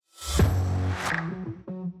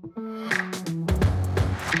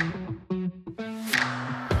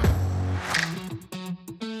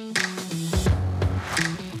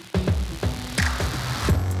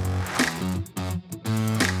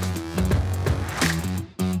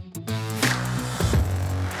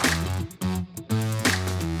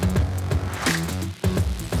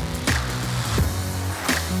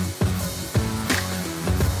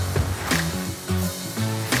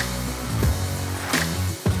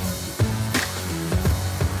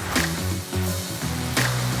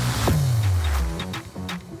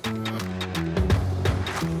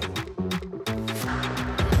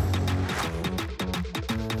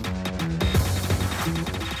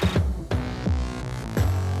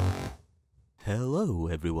Hello,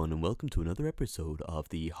 everyone, and welcome to another episode of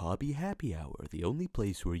the Hobby Happy Hour, the only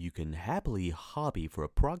place where you can happily hobby for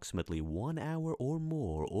approximately 1 hour or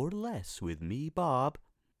more or less with me, Bob.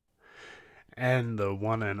 And the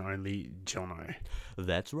one and only Jono.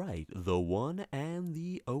 That's right, the one and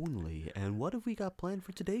the only. And what have we got planned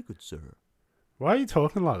for today, good sir? Why are you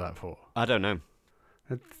talking like that for? I don't know.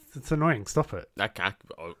 It's annoying. Stop it. I can't.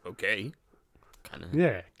 Okay. Kind of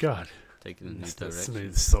Yeah, God. taking a new It's the direction.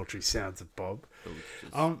 smooth, sultry sounds of Bob.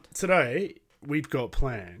 Today, we've got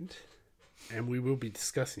planned, and we will be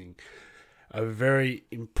discussing a very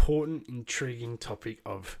important, intriguing topic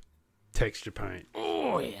of texture paint.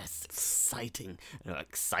 Oh, yes, exciting. How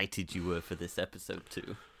excited you were for this episode,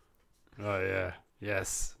 too. Oh, yeah.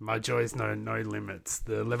 Yes. My joys know no limits.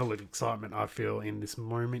 The level of excitement I feel in this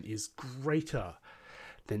moment is greater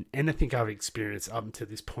than anything I've experienced up to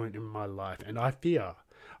this point in my life, and I fear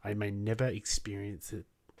I may never experience it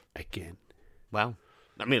again. Wow.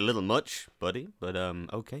 I mean, a little much, buddy, but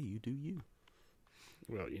okay, you do you.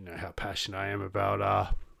 Well, you know how passionate I am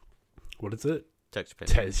about, what is it? Texture paint.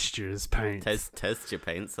 Textures paint. Texture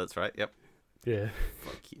paints, that's right, yep. Yeah.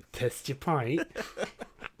 Fuck you. Texture paint.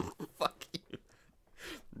 Fuck you.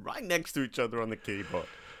 Right next to each other on the keyboard.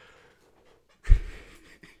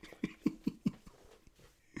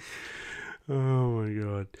 Oh my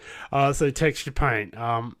god. So texture paint.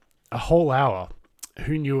 A whole hour.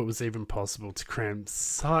 Who knew it was even possible to cram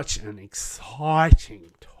such an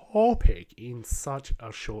exciting topic in such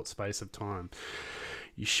a short space of time?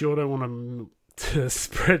 You sure don't want to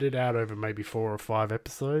spread it out over maybe 4 or 5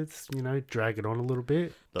 episodes, drag it on a little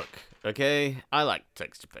bit. Look, okay, I like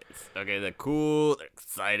texture paints. Okay, they're cool, they're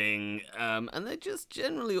exciting, and they're just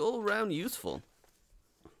generally all around useful.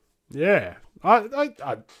 Yeah. I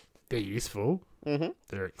they're useful. Mm-hmm.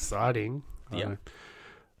 They're exciting. Yeah.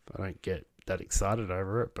 I don't get that excited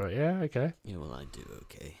over it, but yeah, okay. Yeah, well, I do,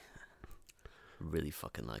 okay. Really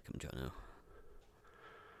fucking like them, Jono.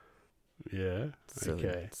 Yeah,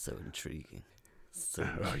 okay. So intriguing. So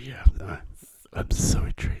Oh yeah, I'm so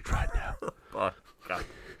intrigued right now. oh, God.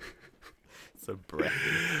 So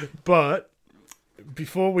breathy. But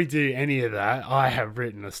before we do any of that, I have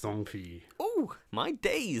written a song for you. Oh, my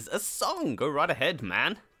days, a song. Go right ahead,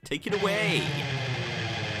 man. Take it away.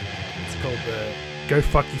 It's called the Go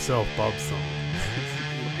Fuck Yourself Bob song.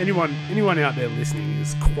 anyone out there listening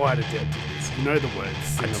is quite adept at this. You know the words,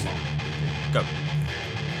 sing along. Go.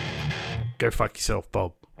 Go fuck yourself,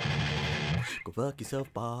 Bob. Go fuck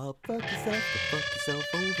yourself, Bob. Fuck yourself. Go fuck yourself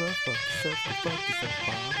over. Fuck yourself. Go fuck yourself,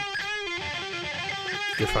 Bob.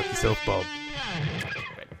 Go fuck yourself, Bob.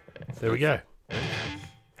 There we go.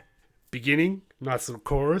 Beginning, nice little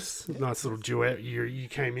chorus, nice little duet. You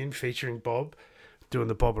came in featuring Bob, doing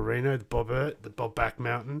the Bobarino, the Bobbert, the Bob Back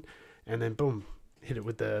Mountain, and then boom, hit it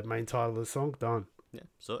with the main title of the song. Done. Yeah,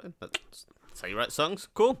 sorted. That's how you write songs.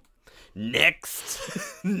 Cool. Next.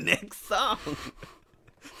 Next song.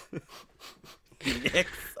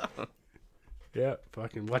 Next song. Yeah,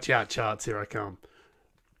 fucking watch out, charts. Here I come.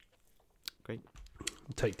 Great.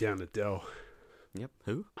 Take down Adele. Yep.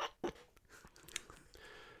 Who?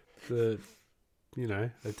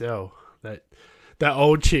 Adele. That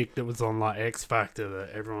old chick that was on like X Factor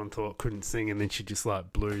that everyone thought couldn't sing, and then she just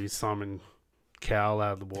like blew Simon Cowell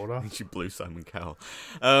out of the water. She blew Simon Cowell.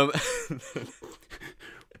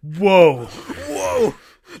 Whoa! Whoa!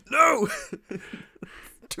 No!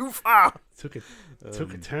 Too far! Took a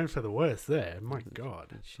turn for the worse there. My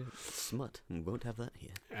God. Shit. Smut. We won't have that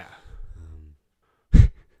here. Yeah.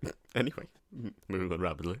 Anyway, moving on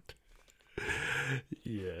rapidly.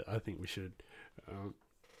 Yeah, I think we should.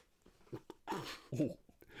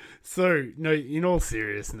 So, no, in all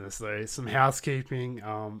seriousness, though, some housekeeping.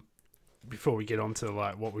 Before we get on to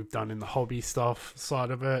like what we've done in the hobby stuff side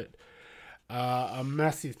of it, a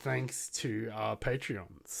massive thanks to our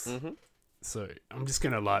Patreons. Mm-hmm. So I'm just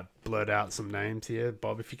gonna like blurt out some names here,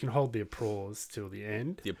 Bob. If you can hold the applause till the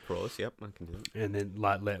end. The applause, yep, I can do it. And then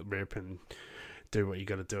like let rip and do what you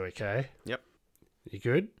got to do. Okay. Yep. You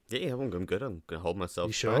good? Yeah, I'm good. I'm gonna hold myself.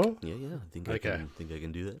 You sure? Back. Yeah. I think Okay. I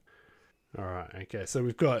can do that. All right. Okay. So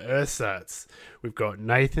we've got Ursats, we've got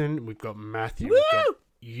Nathan, we've got Matthew, Woo! we've got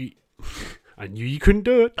you. I knew you couldn't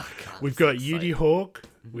do it. Oh, God, We've so got excited. Udi Hawk.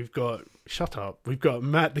 We've got shut up. We've got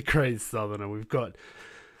Matt the Crazy Southerner. We've got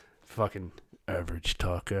fucking Average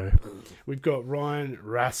Taco. We've got Ryan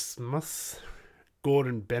Rasmus,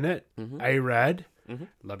 Gordon Bennett, Mm-hmm. Arad. Mm-hmm.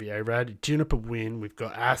 Love you, Arad. Juniper Wynn. We've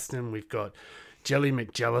got Aston. We've got Jelly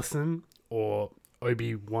McJellison, or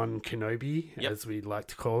Obi-Wan Kenobi, Yep. as we like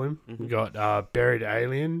to call him. Mm-hmm. We got Buried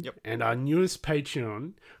Alien. Yep. And our newest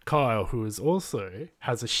Patreon, Kyle, who has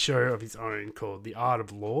a show of his own called The Art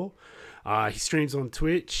of Law. He streams on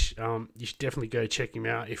Twitch. You should definitely go check him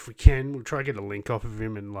out. If we can, we'll try to get a link off of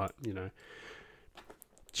him and, like, you know,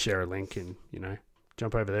 share a link and, you know,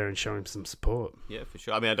 jump over there and show him some support. Yeah, for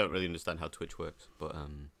sure. I mean, I don't really understand how Twitch works, but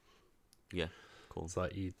yeah, cool. It's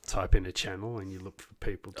like you type in a channel and you look for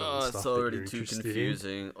people doing stuff it's that already you're too interested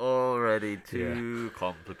confusing. Already too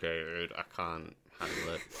complicated. I can't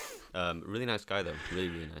handle it. Really nice guy, though. Really,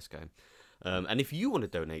 really nice guy. And if you want to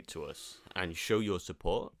donate to us and show your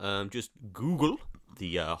support, just Google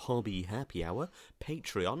the Hobby Happy Hour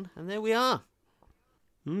Patreon, and there we are.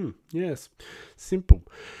 Yes, simple.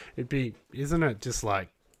 Isn't it just like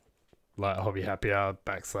Hobby Happy Hour /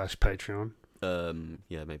 Patreon?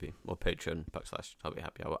 Yeah, maybe. Or Patreon / Hobby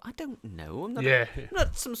Happy Hour. I don't know. I'm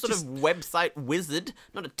not some sort of website wizard,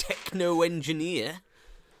 not a techno engineer.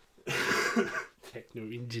 Techno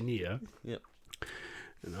engineer. Yep.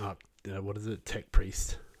 And what is it? Tech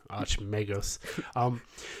priest. Archmagos.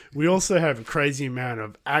 We also have a crazy amount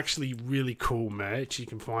of actually really cool merch you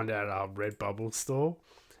can find at our Redbubble store.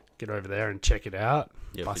 Get over there and check it out.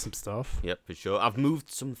 Yep, buy some stuff. Yep, for sure. I've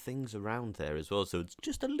moved some things around there as well, so it's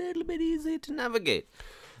just a little bit easier to navigate.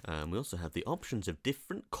 We also have the options of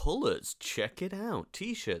different colours. Check it out.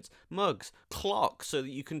 T-shirts, mugs, clocks, so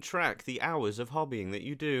that you can track the hours of hobbying that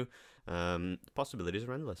you do. Possibilities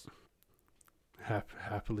are endless.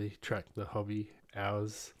 Happily track the hobby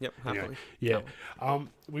hours. Yep, happily. Anyway, yeah.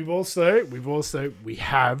 We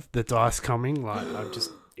have the dice coming. Like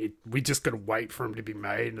we just got to wait for them to be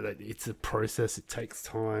made. It's a process. It takes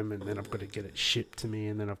time, and then I've got to get it shipped to me,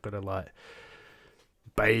 and then I've got to like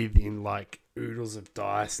bathe in like oodles of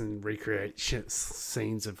dice and recreate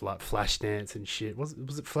scenes of like Flashdance and shit. Was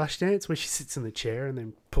it Flashdance where she sits in the chair and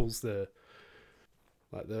then pulls the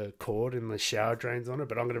cord and the shower drains on it?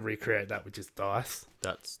 But I'm going to recreate that with just dice.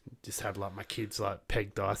 That's just have like my kids like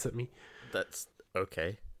peg dice at me. That's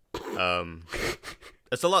okay.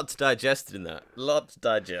 There's a lot to digest in that. A lot to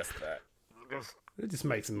digest that. It just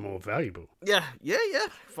makes them more valuable. Yeah.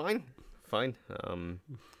 Fine.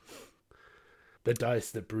 The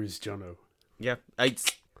dice that bruised Jono. Yeah.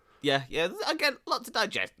 Yeah. Again, lot to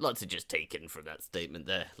digest. Lot to just take in from that statement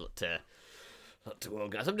there. Lot to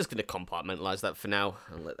organize. I'm just going to compartmentalize that for now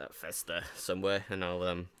and let that fester somewhere, and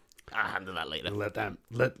I'll handle that later. And let that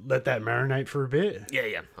marinate for a bit.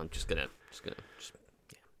 Yeah. I'm just gonna.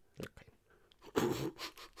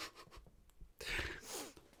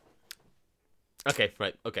 Okay,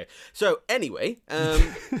 right. Okay. So anyway,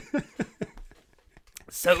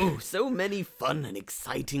 so many fun and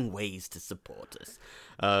exciting ways to support us.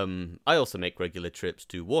 I also make regular trips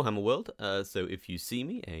to Warhammer World. So if you see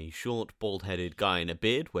me, a short, bald-headed guy in a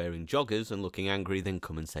beard, wearing joggers and looking angry, then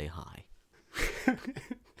come and say hi.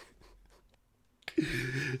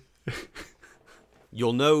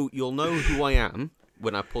 You'll know who I am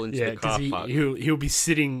when I pull into the car park. He'll be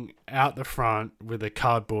sitting out the front with a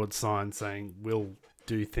cardboard sign saying, "We'll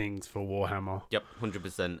do things for Warhammer." Yep,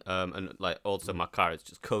 100%. And like also my car is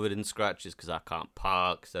just covered in scratches because I can't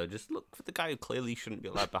park. So just look for the guy who clearly shouldn't be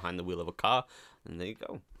allowed behind the wheel of a car, and there you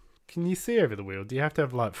go. Can you see over the wheel? Do you have to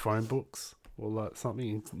have like phone books or like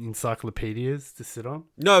something, encyclopedias to sit on?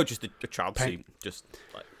 No, just a child seat. Just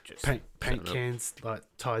paint cans like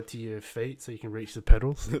tied to your feet so you can reach the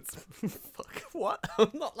pedals. Fuck, what?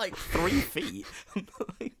 I'm not like 3 feet. I'm not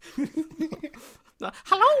like...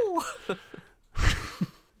 Hello.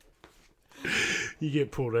 You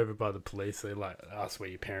get pulled over by the police. They like ask where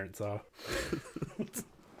your parents are.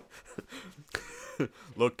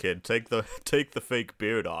 Look, kid, take the fake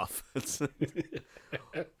beard off.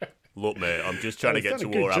 Look, mate, I'm just trying to get to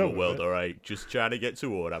Warhammer World, all right? Just trying to get to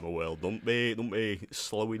Warhammer World. Don't be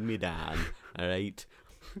slowing me down, all right?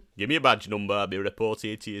 Give me a badge number. I'll be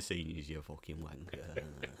reporting it to your seniors, you fucking wanker.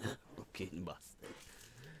 Fucking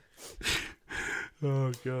bastard.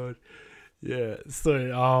 Oh, God. Yeah,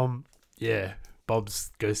 so, yeah,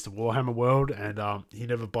 Bob's goes to Warhammer World, and he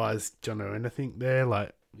never buys Jono anything there.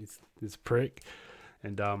 Like, he's a prick.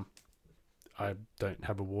 And I don't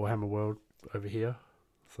have a Warhammer World over here.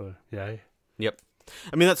 So, yeah. Yep.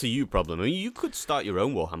 I mean, that's a you problem. I mean, you could start your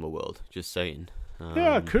own Warhammer World, just saying.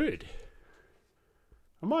 Yeah, I could.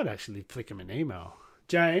 I might actually flick him an email.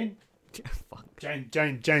 Jane. Fuck.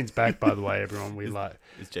 Jane's back, by the way, everyone. We got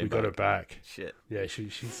her back. Shit. Yeah,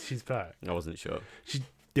 she's back. I wasn't sure.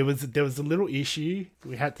 There was a little issue.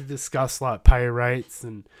 We had to discuss like pay rates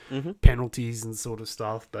and penalties and sort of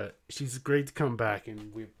stuff, but she's agreed to come back,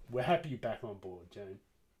 and we're happy you're back on board, Jane.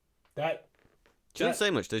 She didn't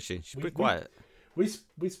say much, did she? She's pretty quiet.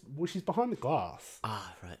 Well, she's behind the glass.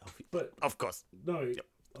 Ah, right. But Of course. no. Yep.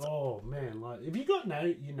 Oh man, like have you got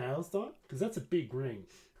your nails done? Because that's a big ring.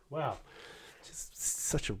 Wow, just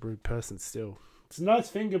such a rude person. Still, it's a nice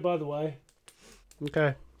finger, by the way.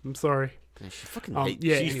 Okay, I'm sorry. Yeah, she fucking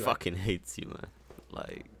anyway. fucking hates you, man.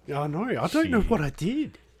 Like, I know. I don't know what I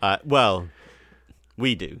did. well,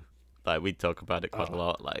 we do. Like, we talk about it quite a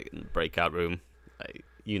lot. Like in the breakout room. Like,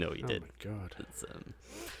 you know what you did. Oh my god. It's,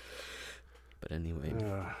 but anyway.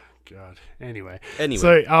 Oh god. Anyway.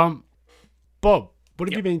 Anyway. Bob, what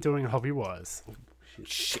have you been doing hobby-wise?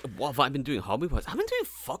 Shit, what have I been doing hobby-wise? I've been doing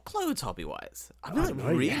fuckloads hobby-wise. I've been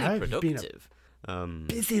really productive.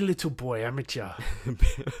 Busy little boy, amateur.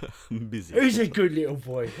 I'm busy. Who's a good little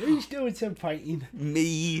boy? Who's doing some painting?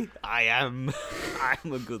 Me. I'm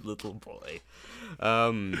a good little boy.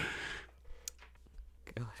 Gosh,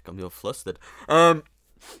 got me all flustered. I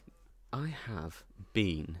have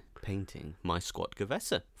been painting my squad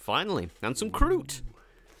Gavessa, finally, and some Kroot.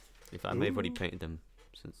 If I may have already painted them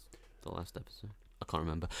since the last episode. I can't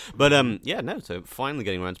remember. But, so finally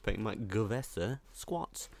getting around to painting my Gavessa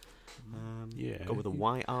squats. Go with a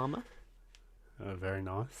white armor. Oh, very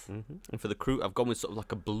nice. Mm-hmm. And for the Kroot, I've gone with sort of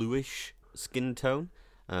like a bluish skin tone.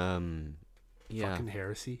 Fucking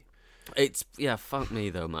heresy. It's, fuck me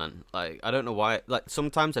though, man. Like, I don't know why. Like,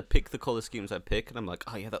 sometimes I pick the color schemes I pick, and I'm like,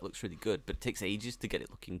 oh yeah, that looks really good. But it takes ages to get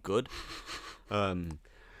it looking good. And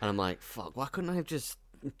I'm like, fuck, why couldn't I have just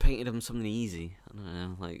painted them something easy? I don't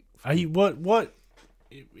know, like... Are you, what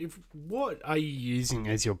are you using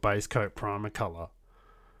as your base coat primer color?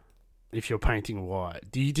 If you're painting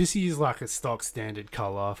white, do you just use like a stock standard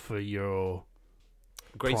color for your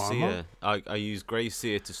Grey primer? Seer? I use Grey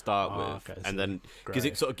Seer to start with, okay, and so then because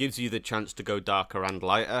it sort of gives you the chance to go darker and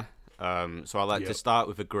lighter. So I like to start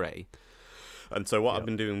with a grey, and so what I've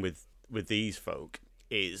been doing with these folk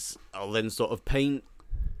is I'll then sort of paint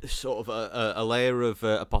sort of a layer of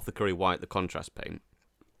Apothecary White, the contrast paint,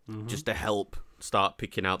 just to help start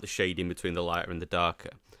picking out the shading between the lighter and the darker.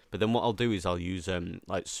 But then what I'll do is I'll use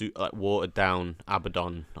like watered down Black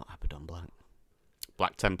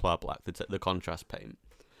Templar Black, the contrast paint,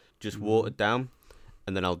 just watered down,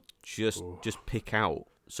 and then I'll just pick out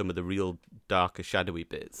some of the real darker shadowy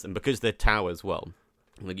bits. And because they're Tau as well,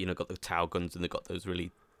 like, you know, got the Tau guns and they've got those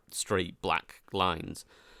really straight black lines,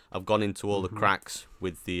 I've gone into all the cracks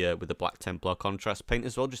with the Black Templar contrast paint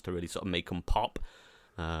as well, just to really sort of make them pop.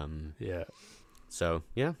 So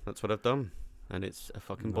yeah, that's what I've done. And it's a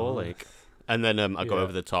fucking ball ache. And then I go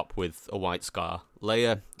over the top with a white scar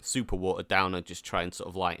layer, super watered down, and just try and sort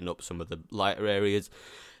of lighten up some of the lighter areas.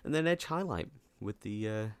 And then edge highlight with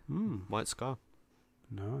the white scar.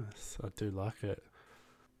 Nice. I do like it.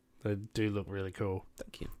 They do look really cool.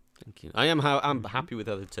 Thank you. I'm happy with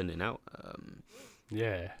how they're turning out.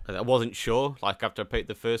 I wasn't sure, like, after I painted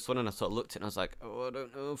the first one, and I sort of looked at it and I was like, oh, I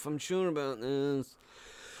don't know if I'm sure about this.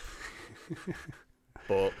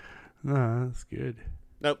 But... No, that's good.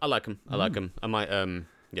 No, I like them. I might, and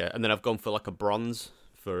then I've gone for like a bronze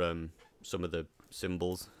for some of the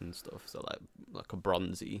symbols and stuff. So like a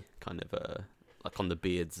bronzy kind of like on the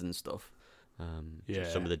beards and stuff.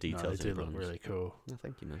 Some of the details. They do look really cool. Oh,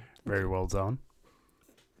 thank you, man. Very well done.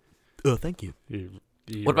 Oh, thank you.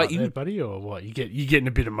 What about you, buddy, or what? You getting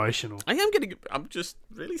a bit emotional? I'm just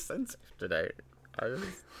really sensitive today. I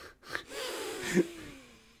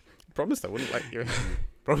promised I wouldn't let you.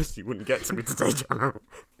 Promised you wouldn't get to me today, John.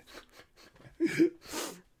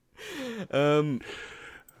 Oh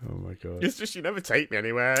my god! It's just you never take me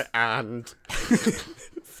anywhere, and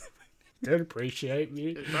don't appreciate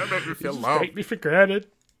me. Don't make me feel low. loved. Take me for granted.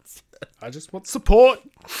 I just want support.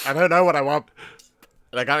 I don't know what I want,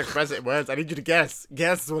 and I can't express it in words. I need you to guess.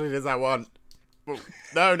 Guess what it is I want. Well,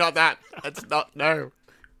 no, not that. That's not no.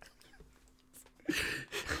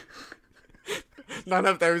 None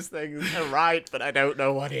of those things are right, but I don't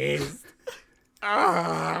know what is.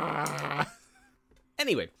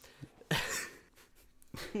 Anyway.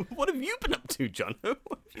 What have you been up to, John? What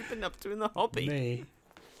have you been up to in the hobby? Me?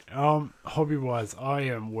 Hobby-wise, I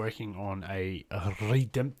am working on a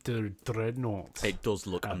Redemptor Dreadnought. It does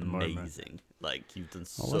look amazing. Like, you've done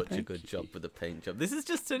such a good job with the paint job. This has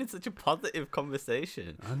just turned into such a positive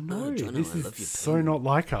conversation. I know. This is so not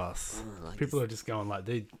like us. People are just going like,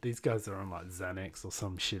 these guys are on like Xanax or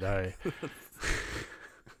some shit, eh?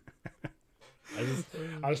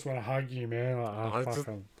 I just want to hug you, man. Like,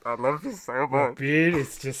 I love you so much. My beard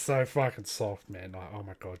is just so fucking soft, man. Like, oh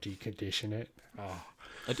my god, do you condition it? Oh.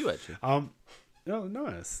 I do actually. Oh,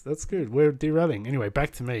 nice. That's good. We're derailing. Anyway,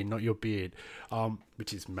 back to me, not your beard,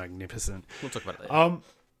 which is magnificent. We'll talk about it later.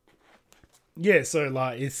 Yeah, so,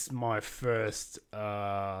 like, it's my first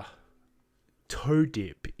toe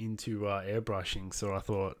dip into airbrushing, so I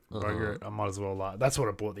thought, bugger it, I might as well. That's what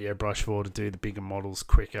I bought the airbrush for, to do the bigger models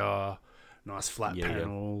quicker, nice flat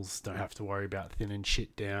panels, don't have to worry about thinning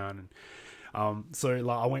shit down. And so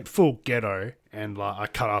I went full ghetto, and I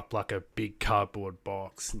cut up a big cardboard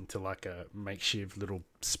box into a makeshift little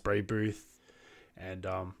spray booth, and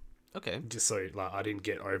Okay. just so I didn't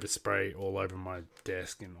get overspray all over my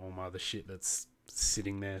desk and all my other shit that's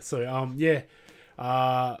sitting there. So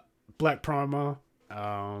black primer.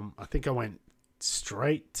 I think I went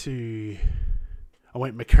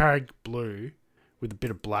McCarrig blue with a bit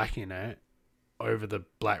of black in it over the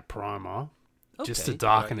black primer, just to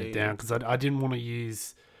darken it down, because I didn't want to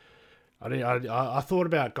use. I thought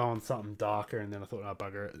about going something darker, and then I thought,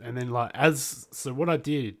 bugger it. And then what I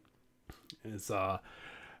did is a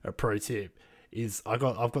pro tip is I've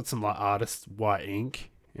got some artist white ink.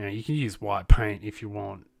 You can use white paint if you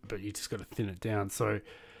want, but you just got to thin it down. So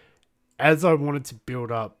as I wanted to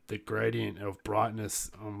build up the gradient of brightness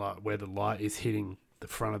on where the light is hitting the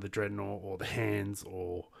front of the Dreadnought or the hands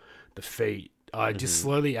or the feet, I just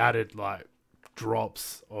slowly added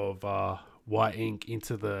drops of white ink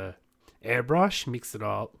into the airbrush, mix it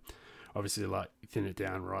up, obviously thin it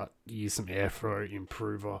down, right? Use some airflow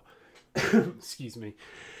improver. Excuse me.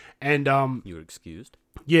 And you're excused.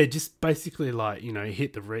 Yeah, just basically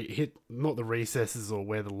hit not the recesses or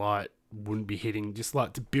where the light wouldn't be hitting, just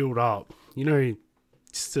to build up,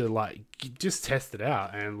 just to just test it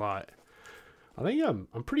out. And I think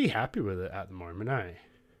I'm pretty happy with it at the moment, eh?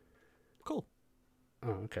 Cool.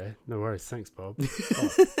 Oh, okay. No worries. Thanks, Bob. Good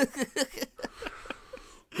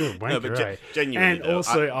wanker, No, but genuinely, and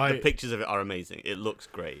also the pictures of it are amazing. It looks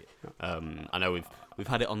great. I know we've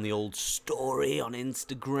had it on the old story on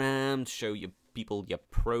Instagram to show people your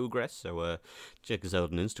progress. So check us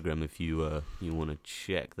out on Instagram if you want to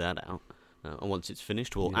check that out. And once it's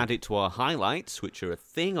finished, we'll add it to our highlights, which are a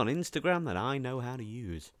thing on Instagram that I know how to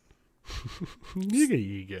use.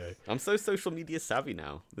 You go. I'm so social media savvy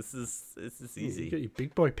now. This is easy. You got your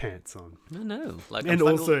big boy pants on. No. And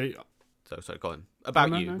also. Sorry, Colin.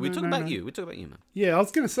 About you. We're talking about you. We're talking about you, man. Yeah, I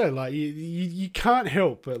was going to say, you can't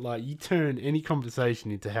help but, you turn any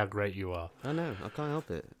conversation into how great you are. I know. I can't help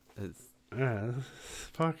it. It's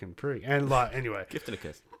fucking prick. And, anyway. Gift and a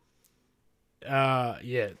kiss.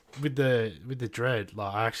 Yeah, with the dread,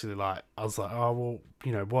 I actually, I was like, oh, well,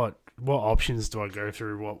 what options do I go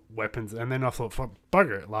through? What weapons? And then I thought, fuck,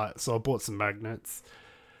 bugger it. So I bought some magnets.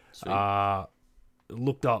 Sweet.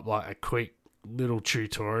 Looked up, a quick little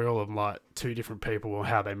tutorial of 2 different people on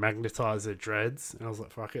how they magnetize their dreads, and I was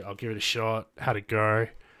like, fuck it, I'll give it a shot. Had a go,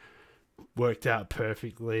 worked out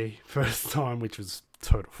perfectly first time, which was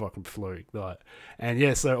total fucking fluke. And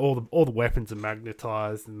yeah, so all the weapons are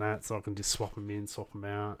magnetized and that, so I can just swap them in, swap them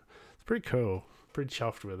out. It's pretty cool. Pretty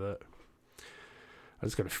chuffed with it. I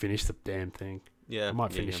just got to finish the damn thing. Yeah, I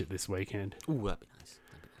might finish it this weekend. Ooh, that'd be nice.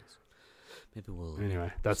 Maybe we'll.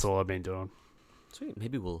 Anyway, that's all I've been doing. Sweet.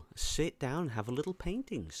 Maybe we'll sit down and have a little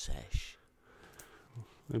painting sesh.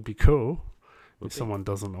 It'd be cool if someone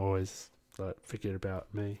doesn't always forget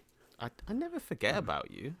about me. I never forget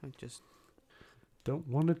about you. I just don't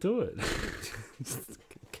want to do it.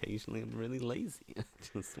 Occasionally, I'm really lazy. I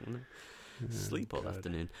just want to sleep all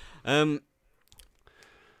afternoon. Yep.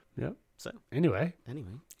 So anyway, there we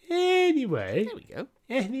go.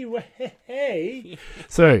 Anyway,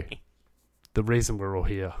 so the reason we're all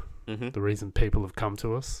here. Mm-hmm. The reason people have come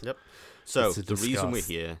to us. Yep. So the reason we're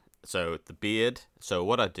here. So the beard. So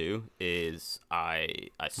what I do is I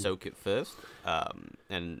soak it first,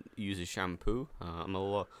 and use a shampoo. I'm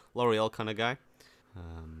a L'Oreal kind of guy.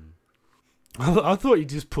 I thought you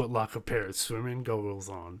just put a pair of swimming goggles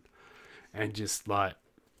on, and just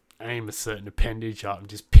aim a certain appendage up and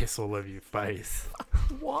just piss all over your face.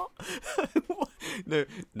 What?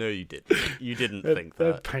 No, you didn't. You didn't think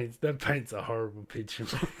that. That paints a horrible picture.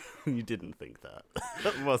 You didn't think that.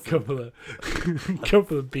 That wasn't.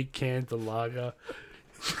 Couple of big cans of lager.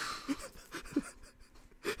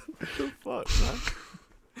 What the fuck,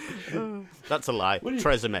 man? That's a lie.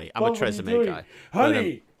 Tresemme. I'm a Tresemme guy.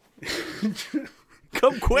 Honey!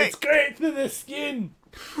 Come quick! It's great for the skin!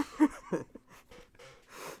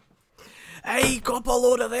 Hey, grab a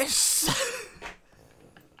load of this!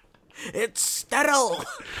 It's sterile!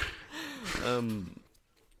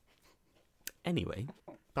 Anyway,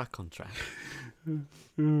 back on track.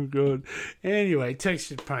 Oh, God. Anyway,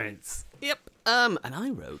 textured paints. Yep. And I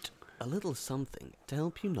wrote a little something to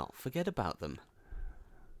help you not forget about them.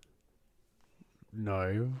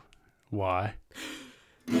 No. Why?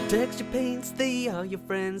 Texture paints, they are your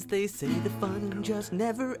friends. They say the fun just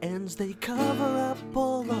never ends. They cover up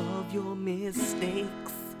all of your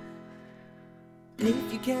mistakes. And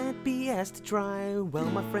if you can't be asked to try, well,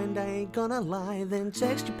 my friend, I ain't gonna lie, then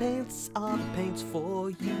texture paints are the paints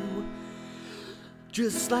for you.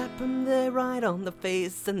 Just slap him there right on the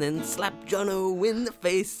face, and then slap Jono in the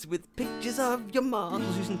face with pictures of your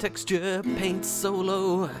models using texture paint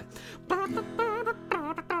solo.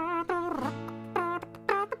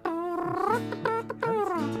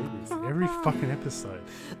 Every fucking episode.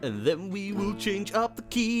 And then we will change up the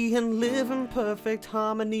key and live in perfect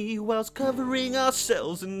harmony whilst covering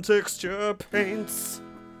ourselves in texture paints.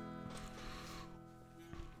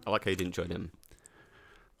 I like how you didn't join in.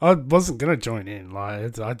 I wasn't gonna join in.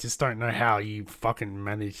 Like, I just don't know how you fucking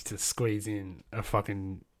managed to squeeze in a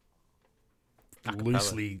fucking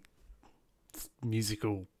loosely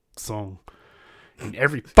musical song in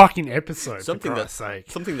every fucking episode. Something for that Christ's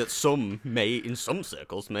sake. something that some may, in some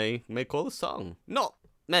circles, may call a song. Not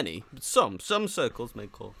many, but some circles may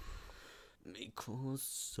call a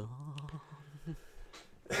song.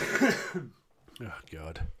 Oh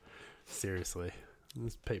god, seriously.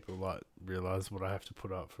 These people realize what I have to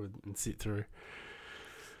put up for and sit through.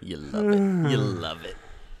 You love it. You love it.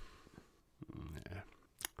 Yeah.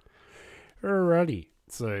 Alrighty.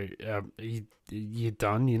 So, you're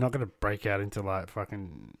done? You're not going to break out into,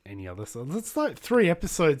 fucking any other song? It's 3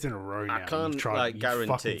 episodes in a row now. I can't,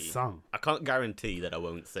 guarantee. Sung. I can't guarantee that I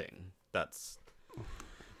won't sing. That's...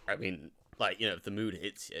 I mean, if the mood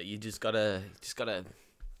hits you, you just gotta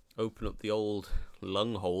open up the old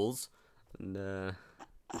lung holes and,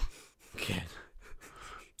 get...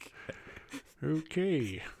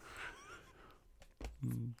 Okay.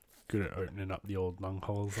 Good at opening up the old lung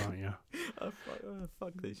holes, aren't you?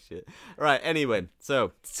 Fuck this shit. Right, anyway,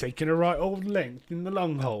 so... Taking a right old length in the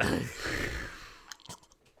lung hole.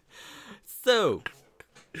 So...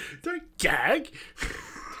 Don't gag!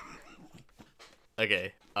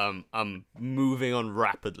 Okay, I'm moving on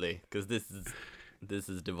rapidly, because this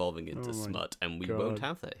is devolving into smut, and we won't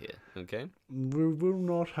have that here, okay? We will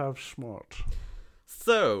not have smut.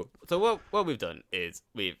 So what we've done is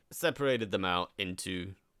we've separated them out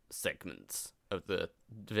into segments of the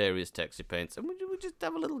various texture paints, and we just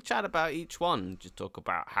have a little chat about each one. Just talk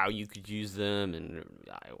about how you could use them, and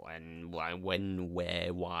when,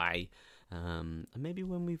 where, why, and maybe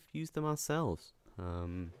when we've used them ourselves.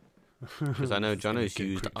 Because I know Jono's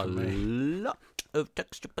used a lot of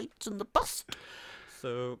texture paints in the past.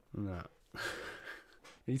 So no.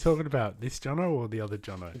 Are you talking about this Jono or the other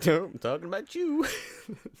Jono? No, I'm talking about you.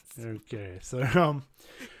 Okay, so alright,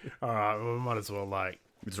 well, we might as well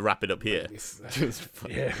let's wrap it up here.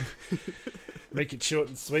 Yeah. Make it short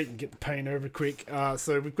and sweet and get the paint over quick.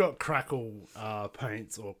 So we've got crackle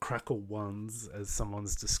paints, or crackle ones, as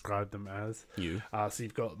someone's described them as. You. So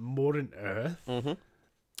you've got Modern Earth. Mm-hmm.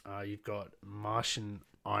 You've got Martian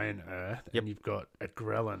Iron Earth. Yep. And you've got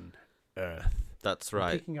Agrellan Earth. That's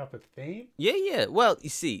right. Picking up a theme? Yeah. Well, you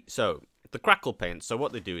see, so the crackle paints. So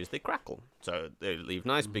what they do is they crackle. So they leave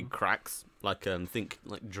nice big cracks, think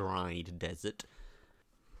like dried desert.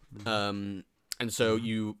 And so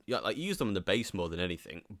you use them in the base more than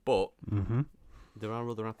anything, but there are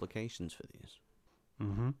other applications for these.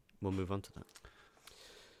 We'll move on to that.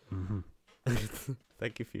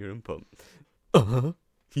 Thank you for your input.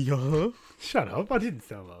 Yeah. Shut up! I didn't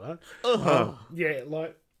sound like that. Yeah,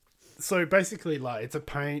 so basically, it's a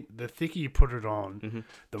paint. The thicker you put it on,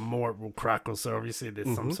 the more it will crackle. So obviously,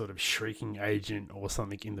 there's some sort of shrieking agent or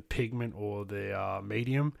something in the pigment or the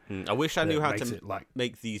medium. I wish I knew how to it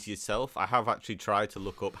make these yourself. I have actually tried to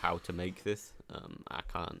look up how to make this. I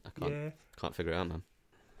can't figure it out, man.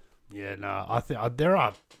 Yeah, no. I think there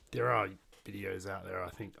are videos out there. I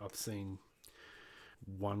think I've seen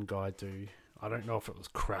one guy do. I don't know if it was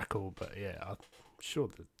crackle, but yeah, I'm sure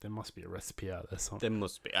that there must be a recipe out there. There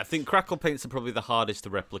must be. I think crackle paints are probably the hardest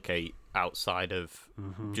to replicate outside of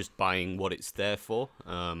just buying what it's there for.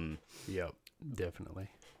 Yep,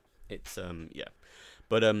 definitely. It's yeah.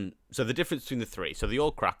 But so the difference between the three, so they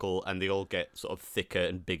all crackle and they all get sort of thicker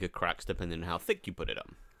and bigger cracks depending on how thick you put it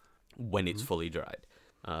on when it's fully dried.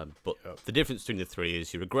 But the difference between the three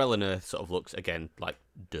is your Agrellan Earth sort of looks, again, like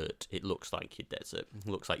dirt. It looks like your desert. It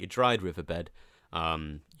looks like your dried riverbed.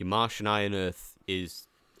 Your Martian Iron Earth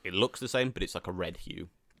it looks the same, but it's like a red hue.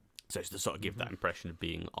 So it's to sort of give that impression of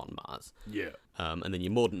being on Mars. Yeah. And then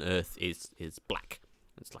your Modern Earth is black.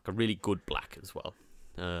 It's like a really good black as well.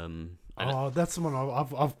 That's the one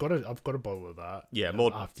I've got a bottle of that. Yeah,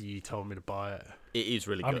 after you told me to buy it. It is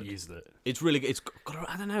really good. I haven't used it. It's really good. It's got,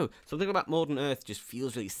 I don't know, something about Modern Earth just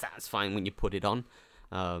feels really satisfying when you put it on.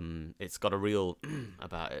 It's got a real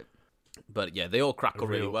about it. But yeah, they all crackle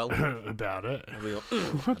really well. About it.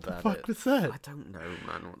 What the fuck was that? I don't know,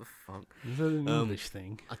 man. What the fuck? Is that an English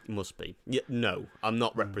thing? It must be. Yeah, no, I'm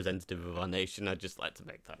not representative of our nation. I'd just like to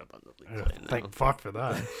make that abundantly clear now. Thank fuck for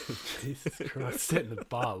that. Jesus Christ, setting the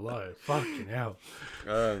bar low. Fucking hell.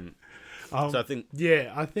 So I think...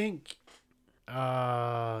 Yeah, I think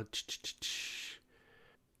I'm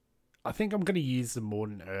going to use the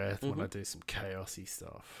Modern Earth when I do some chaosy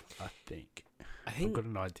stuff. I think I've got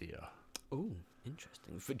an idea. Oh,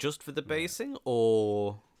 interesting. Just for the basing,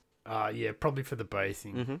 or? Yeah, probably for the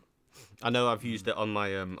basing. Mm-hmm. I know I've used it on my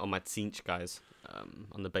Tzeentch guys,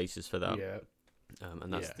 on the basis for that. Yeah.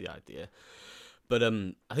 And that's the idea. But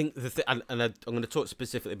I think I'm going to talk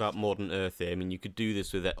specifically about Modern Earth here. I mean, you could do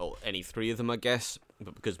this with any three of them, I guess.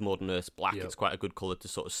 But because Modern Earth's black, it's quite a good color to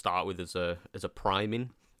sort of start with as a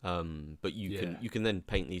priming. But you can then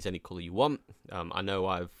paint these any color you want. I know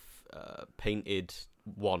I've painted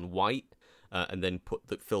one white and then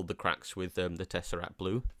filled the cracks with the Tesseract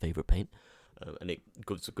blue, favorite paint, and it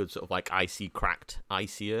gives a good sort of like cracked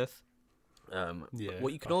icy earth.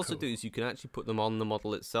 What you can also do is you can actually put them on the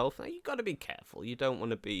model itself. Now, you got to be careful. You don't want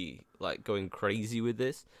to be like going crazy with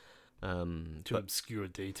this. To obscure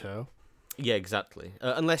detail. Yeah, exactly.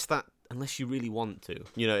 Unless you really want to,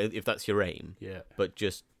 if that's your aim. Yeah. But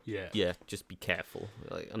just just be careful.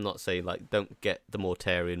 Like, I'm not saying like don't get the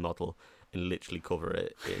Mortarion model and literally cover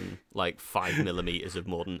it in like 5mm of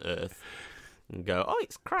Modern Earth and go, oh,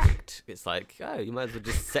 it's cracked. It's like, oh, you might as well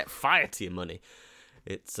just set fire to your money.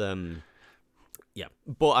 It's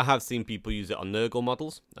but I have seen people use it on Nurgle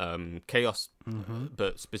models, Chaos,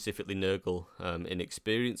 but specifically Nurgle in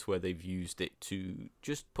Experience, where they've used it to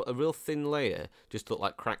just put a real thin layer, just look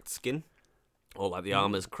like cracked skin, or like the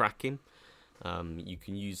armor's cracking. You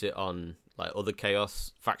can use it on like other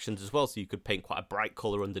Chaos factions as well, so you could paint quite a bright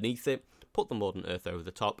colour underneath it, put the Modern Earth over the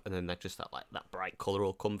top, and then that bright colour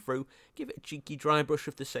will come through. Give it a cheeky dry brush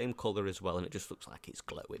of the same colour as well, and it just looks like it's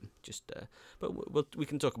glowing. But we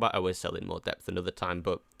can talk about OSL in more depth another time,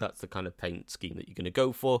 but that's the kind of paint scheme that you're going to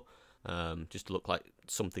go for, just to look like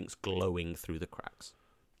something's glowing through the cracks.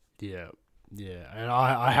 Yeah, and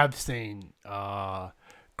I have seen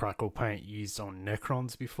crackle paint used on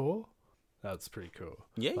Necrons before. That's pretty cool.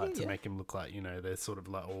 To make them look like, they're sort of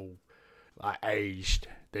like all aged.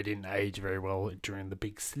 They didn't age very well during the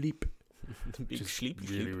big sleep. The big sleep.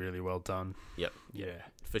 Really, really well done. Yep. Yeah.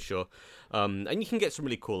 For sure. And you can get some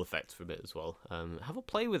really cool effects from it as well. Have a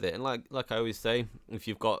play with it. And like I always say, if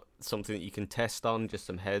you've got something that you can test on, just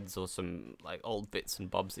some heads or some like old bits and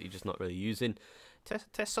bobs that you're just not really using,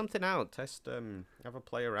 test something out. Have a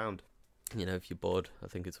play around. If you're bored, I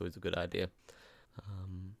think it's always a good idea.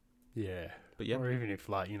 Yeah. But yeah. Or even if,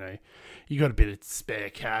 you got a bit of spare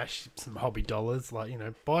cash, some hobby dollars,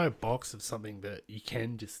 buy a box of something that you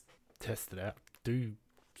can just test it out. Do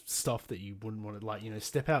stuff that you wouldn't want to,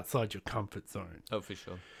 step outside your comfort zone. Oh, for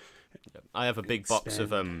sure. Yep. I have a big box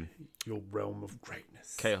of your realm of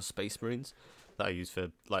greatness. Chaos Space Marines that I use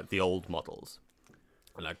for, the old models.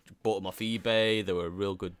 And I bought them off eBay. They were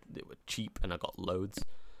real good. They were cheap, and I got loads.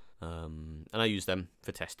 And I use them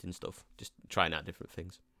for testing stuff, just trying out different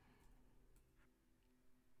things.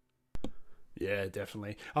 Yeah,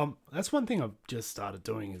 definitely. That's one thing I've just started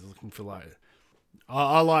doing is looking for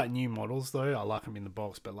I like new models though. I like them in the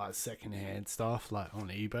box, but secondhand stuff on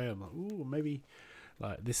eBay, I'm like, ooh, maybe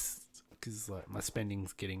this, because my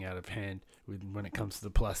spending's getting out of hand when it comes to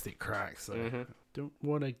the plastic cracks. So I don't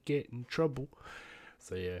want to get in trouble.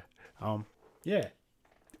 So yeah,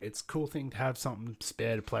 it's a cool thing to have something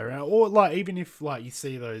spare to play around, or even if you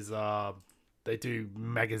see those they do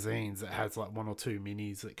magazines that has 1 or 2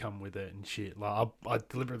 minis that come with it and shit. I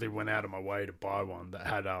deliberately went out of my way to buy one that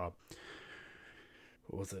had 2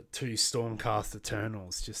 Stormcast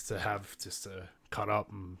Eternals just to cut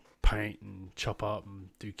up and paint and chop up and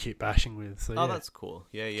do kit bashing with. So, that's cool.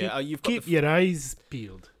 Yeah. Keep your eyes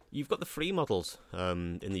peeled. You've got the free models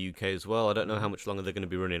in the UK as well. I don't know how much longer they're going to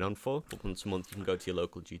be running on for, but once a month you can go to your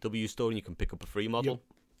local GW store and you can pick up a free model. Yep.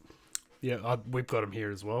 Yeah, we've got them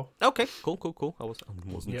here as well. Okay, cool. I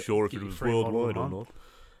wasn't sure if it was worldwide or not.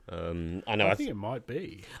 I know. I think it might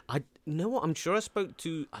be. You know what? I'm sure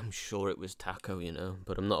it was Taco,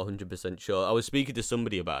 but I'm not 100% sure. I was speaking to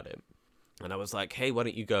somebody about it, and I was like, hey, why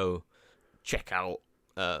don't you go check out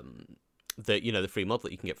the free model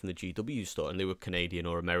that you can get from the GW store? And they were Canadian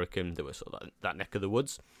or American. They were sort of that neck of the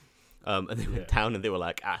woods. And they went down and they were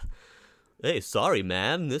like, hey, sorry,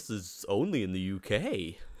 man, this is only in the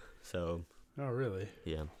UK. So. Oh, really?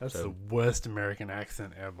 Yeah. That's the worst American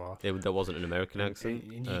accent ever. There wasn't an American accent.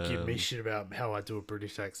 And you give me shit about how I do a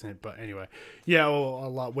British accent. But anyway. Yeah,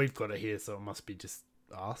 well, we've got it here, so it must be just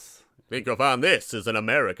us. Think you'll find this is an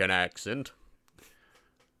American accent.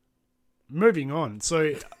 Moving on.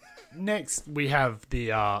 So next we have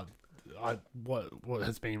the what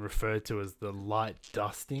has been referred to as the light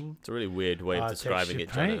dusting. It's a really weird way of describing it,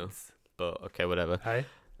 Jono. paints. But okay, whatever. Hey,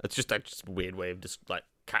 It's just a weird way of just like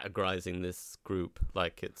categorizing this group.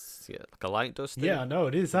 Like it's like a light dusting. yeah, I know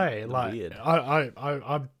it is. Hey, like Weird.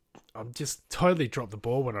 I'm just totally dropped the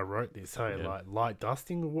ball when I wrote this. Hey, Yeah. like light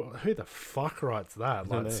dusting. Who the fuck writes that? don't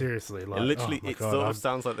Like know. seriously, like It literally, oh my it God, sort of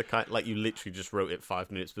sounds like the kind, like you literally just wrote it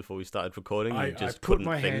 5 minutes before we started recording. You I just put couldn't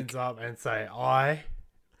my think. hands up and say I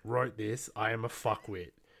wrote this. I am a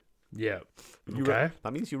fuckwit. Yeah. You Okay.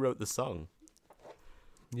 that means you wrote the song.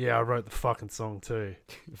 Yeah, I wrote the fucking song too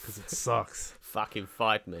because it sucks. Fucking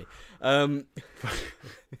fight me.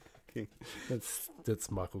 That's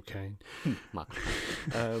Michael Caine. Mark.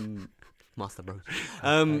 Master Bros.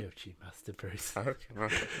 Master Bruce. Okay.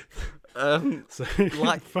 So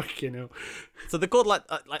Like- fucking hell. So they're called like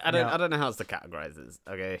I Yeah. don't know how else to categorize this.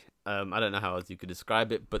 Okay. I don't know how else you could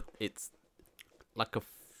describe it, but it's like a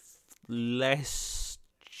less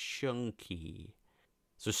chunky.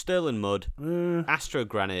 So Sterling Mud, Astro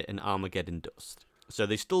Granite, and Armageddon Dust. So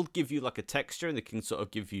they still give you like a texture, and they can sort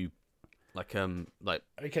of give you like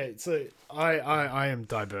Okay, so I am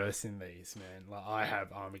diverse in these, man. Like I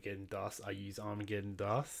have Armageddon Dust. I use Armageddon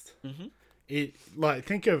Dust. It like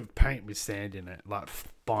think of paint with sand in it, like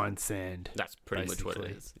fine sand. that's pretty much what it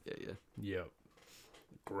Basically. is. Yeah. Yep.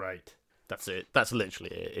 Great. That's it. That's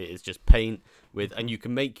literally it. It is just paint with, and you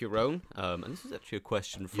can make your own. And this is actually a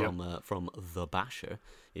question from the Basher,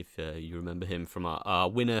 if you remember him from our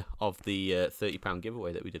winner of the £30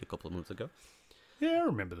 giveaway that we did a couple of months ago. Yeah, I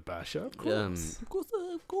remember the Basher. Of course. Of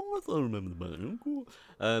course, I remember the Basher. Of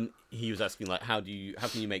course. He was asking like, how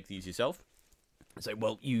can you make these yourself? I say,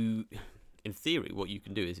 well, in theory, what you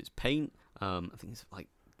can do is it's paint. I think it's like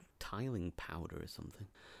tiling powder or something.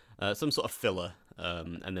 Some sort of filler,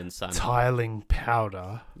 and then sand. Tiling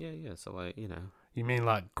powder. Yeah. So like You mean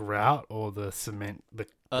like grout or the cement? The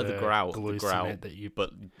grout, glue the grout, cement that you.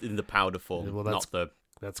 but in the powder form, Yeah, well, that's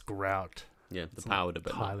That's grout. the powder,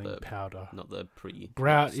 but Tiling powder. not the pre.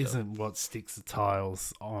 Grout stuff. isn't what sticks the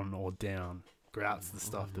tiles on or down. Grout's the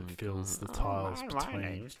stuff that fills the tiles My between.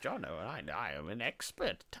 name's Jono, and I am an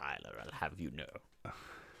expert tiler. I'll have you know.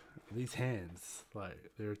 These hands,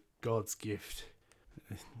 like they're God's gift.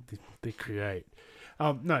 They create.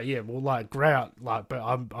 No, yeah, well, like grout, like, but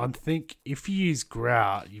I'm think if you use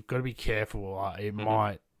grout, you've got to be careful. Like, it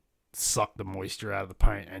might suck the moisture out of the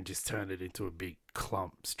paint and just turn it into a big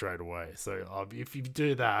clump straight away. So if you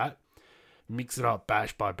do that, mix it up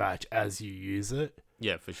batch by batch as you use it.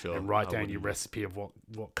 Yeah, for sure. And write I down your wouldn't- recipe of what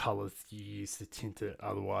colours you use to tint it.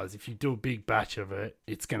 Otherwise, if you do a big batch of it,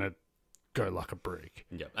 it's gonna go like a brick.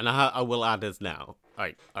 Yeah, and I will add as now.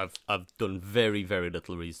 I've done very very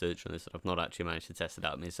little research on this. I've not actually managed to test it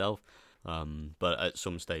out myself. But at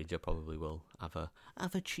some stage I probably will have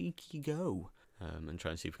a cheeky go and try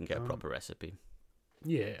and see if we can get a proper recipe.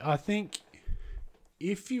 Yeah, I think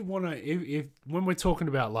if you want to, if when we're talking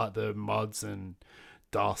about like the muds and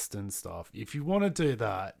dust and stuff, if you want to do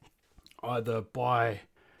that, either buy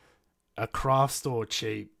a craft store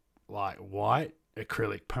cheap like white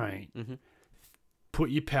acrylic paint, put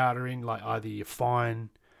your powder in like either your fine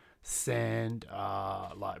sand,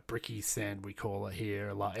 like bricky sand we call it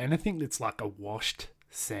here, like anything that's like a washed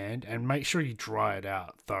sand, and make sure you dry it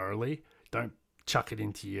out thoroughly. Don't chuck it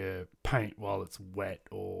into your paint while it's wet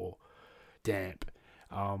or damp.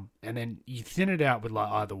 And then you thin it out with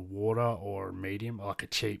like either water or a medium, like a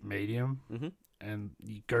cheap medium, and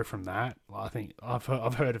you go from that. I think I've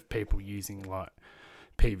heard of people using like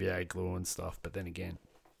PVA glue and stuff, but then again,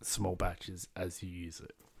 small batches as you use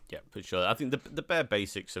it. Yeah, for sure. I think the bare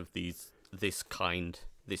basics of this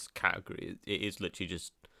category, it is literally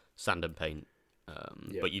just sand and paint.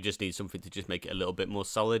 But you just need something to just make it a little bit more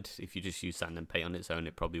solid. If you just use sand and paint on its own,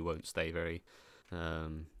 it probably won't stay very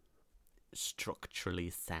structurally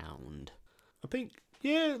sound. I think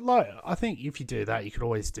if you do that, you could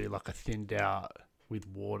always do like a thinned out with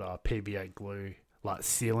water PVA glue, like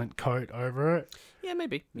sealant coat over it. Yeah,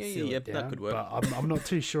 maybe. Seal Yeah, it that down, could work. But I'm not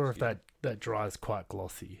too sure if that dries quite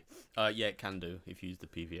glossy. Yeah, it can do if you use the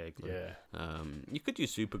PVA glue. Yeah. You could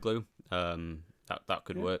use super glue. That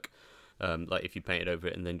could work. Like if you painted over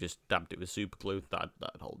it and then just dabbed it with super glue, that'd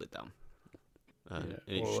hold it down.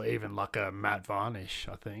 Or even like a matte varnish,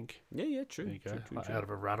 I think. Yeah, true. There you go. True. Out of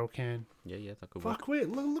a rattle can. Yeah, that could work. Fuck,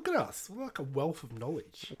 look at us. We're like a wealth of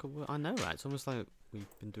knowledge. I know, right? It's almost like we've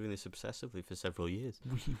been doing this obsessively for several years.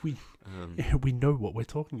 We know what we're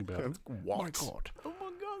talking about. What? Oh my god. Oh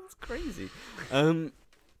my god, that's crazy.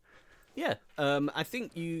 Yeah, I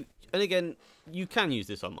think and again, you can use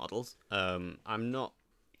this on models. I'm not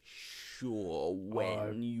sure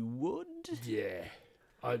when you would. Yeah,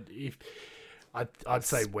 I'd say weathering, like a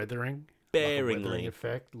weathering Sparingly.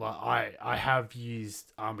 effect. Like I have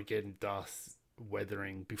used Armageddon Dust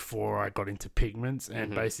weathering before I got into pigments,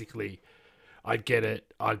 and basically I'd get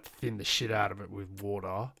it, I'd thin the shit out of it with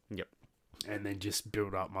water. Yep. And then just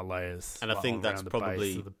build up my layers. And I think that's around the probably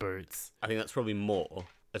base of the boots. I think that's probably more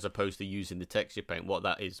as opposed to using the texture paint. What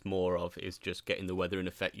that is more of is just getting the weathering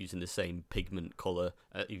effect using the same pigment color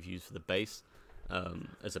you've used for the base,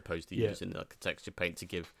 as opposed to using like a texture paint to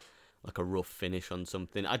give like a rough finish on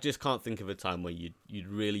something. I just can't think of a time where you'd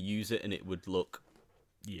really use it and it would look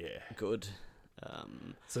good.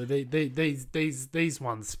 So these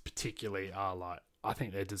ones particularly are like, I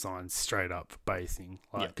think they're designed straight up for basing,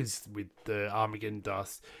 like because with the Armageddon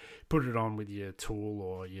Dust, put it on with your tool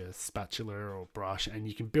or your spatula or brush, and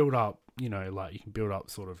you can build up, you can build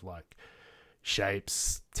up sort of like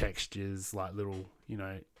shapes, textures, like little,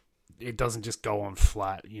 it doesn't just go on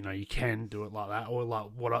flat. You can do it like that, or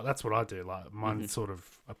like that's what I do. Like mine, sort of,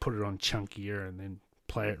 I put it on chunkier and then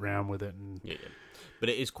play it around with it, and but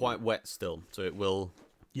it is quite wet still, so it will.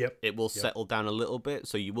 It will settle down a little bit,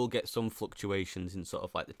 so you will get some fluctuations in sort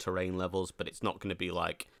of like the terrain levels, but it's not going to be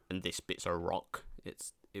like, and this bit's a rock.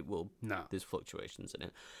 There's fluctuations in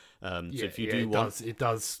it. So if you it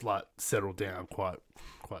does like settle down quite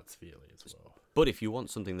severely as well. But if you want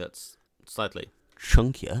something that's slightly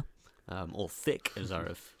chunkier, or thick, as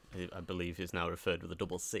I believe is now referred with a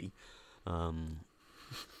double C,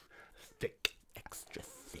 thick, extra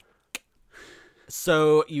thick.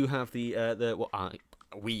 So you have the what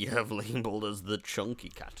we have labeled as the chunky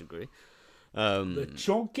category. The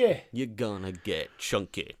chunky. You're gonna get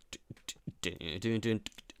chunky.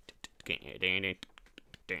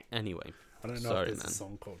 Anyway, I don't know if there's a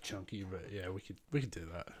song called Chunky, but yeah, we could do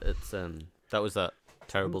that. It's that was that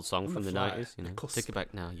terrible song from the 90s. Take it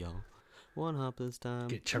back now, y'all. One hop this time.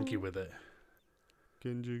 Get chunky with it.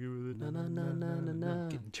 Getting chunky with it. Na na na na na na.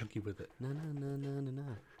 Getting chunky with it. Na na na na na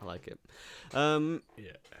na. I like it. Yeah.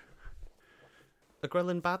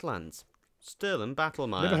 Agrellan Badlands, Stirling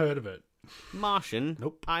Battlemire. Never heard of it. Martian.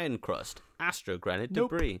 Nope. Iron Crust. Astro Granite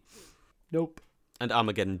Nope. Debris. Nope. And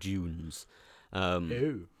Armageddon Dunes.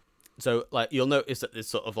 Ew. So, like, you'll notice that there's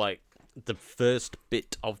sort of like the first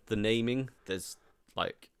bit of the naming. There's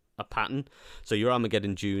like a pattern. So your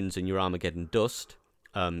Armageddon Dunes and your Armageddon Dust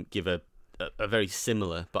give a very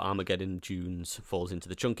similar, but Armageddon Dunes falls into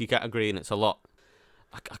the chunky category, and it's a lot.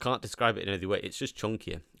 I can't describe it in any other way. It's just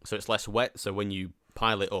chunkier, so it's less wet. So when you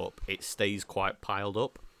pile it up, it stays quite piled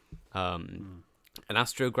up. And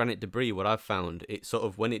Astro Granite Debris, what I've found, it sort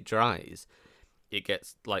of when it dries, it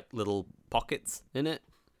gets like little pockets in it.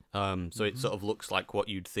 So it sort of looks like what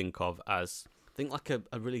you'd think of as like a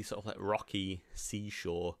really sort of like rocky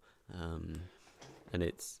seashore. And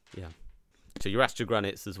it's So your Astro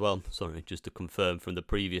Granites as well. Sorry, just to confirm from the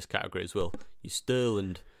previous category as well. Your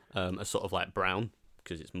Stirland are sort of like brown,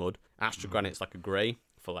 because it's mud. Astro Granite's like a grey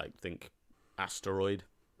for like think asteroid,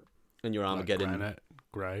 and your Armageddon Granite,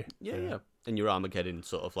 grey. Yeah. And your Armageddon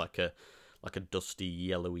sort of like a dusty,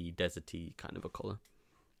 yellowy, deserty kind of a colour,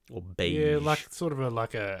 or beige. Yeah, like sort of a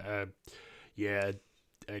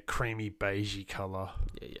creamy beigey colour.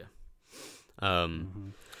 Yeah.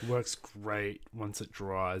 Works great once it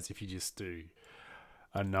dries. If you just do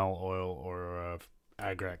a null oil or a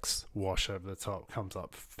Agrax wash over the top, comes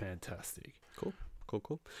up fantastic. Cool.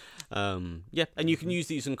 And you can use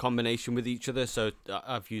these in combination with each other. So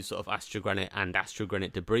I've used sort of Astro Granite and Astro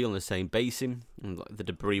Granite Debris on the same basing, and the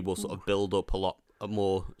debris will sort of build up a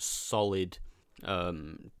more solid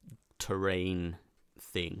terrain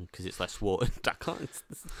thing because it's less water.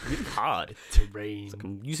 It's really hard. Terrain. It's like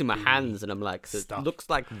I'm using my hands and I'm like, so it looks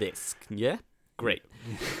like this. Yeah, great.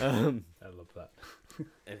 I love that.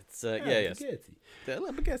 It's spaghetti. I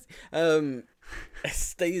love spaghetti. It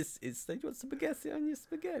stays with spaghetti on your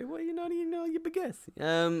spaghetti. Well, you know your spaghetti.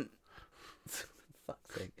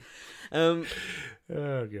 Fuck's sake. Oh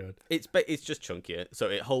god. It's just chunkier, so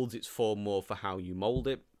it holds its form more for how you mold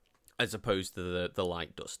it, as opposed to the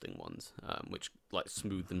light dusting ones, which like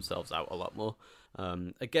smooth themselves out a lot more.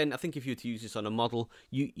 Again, I think if you were to use this on a model,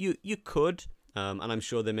 you could, and I'm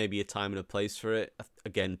sure there may be a time and a place for it.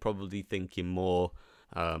 Again, probably thinking more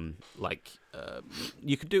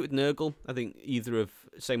you could do it with Nurgle. I think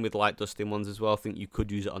same with light dusting ones as well. I think you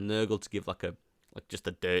could use it on Nurgle to give just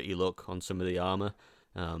a dirty look on some of the armor.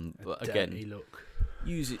 But again,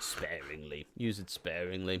 use it sparingly.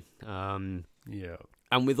 Yeah.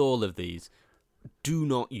 And with all of these, do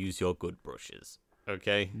not use your good brushes.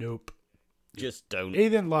 Okay. Nope. Just don't.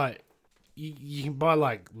 Even like you can buy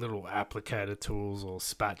like little applicator tools or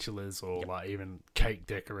spatulas or like even cake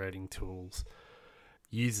decorating tools.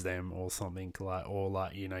 Use them or something like, or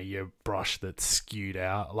like, you know, your brush that's skewed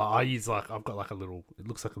out. Like I use like, I've got like a little, it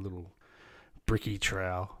looks like a little bricky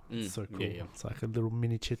trowel. It's so cool. Yeah. It's like a little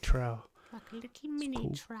miniature trowel. Like a little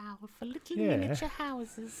mini trowel for little Yeah. miniature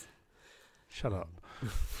houses. Shut up.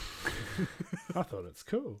 I thought it's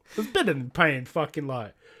cool. It's better than paying fucking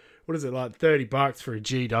like, what is it, like $30 for a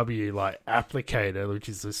GW like applicator, which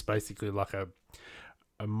is just basically like a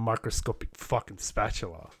microscopic fucking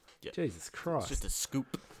spatula. Yeah. Jesus Christ. It's just a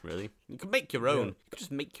scoop, really. You can make your own. You could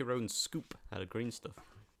just make your own scoop out of green stuff,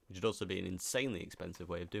 which would also be an insanely expensive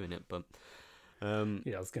way of doing it. But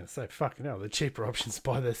yeah, I was going to say, fucking hell, the cheaper options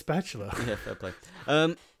buy their spatula. yeah, fair play.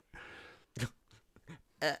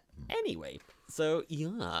 Anyway, so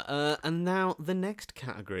yeah, and now the next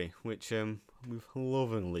category, which we've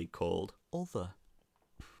lovingly called Other.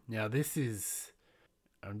 Now, this is,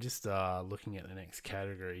 I'm just looking at the next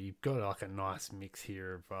category. You've got like a nice mix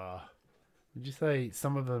here of, would you say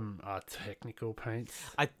some of them are technical paints?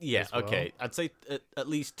 Yeah, as well? okay. I'd say at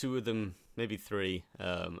least two of them, maybe three,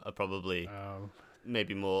 are probably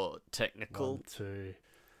maybe more technical 1, 2,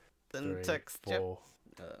 than 3, texture. 4.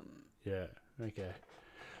 Yeah, okay.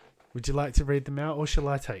 Would you like to read them out, or shall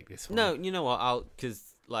I take this one? No, you know what?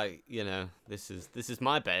 Because like, you know, this is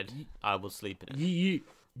my bed. I will sleep in it.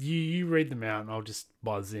 You read them out, and I'll just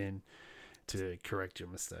buzz in to correct your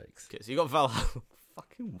mistakes. Okay, so you got Valhalla.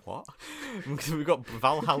 Fucking what? We got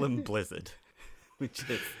Valhalla and Blizzard, which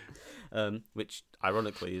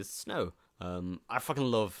ironically is snow. I fucking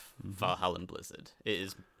love Valhalla and Blizzard. It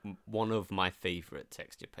is one of my favorite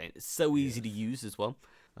texture paint. It's so easy to use as well.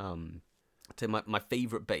 So my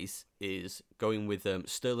favorite base is going with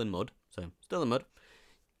Sterling Mud. So Sterling Mud.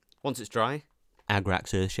 Once it's dry,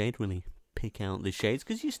 Agrax Earthshade. Really pick out the shades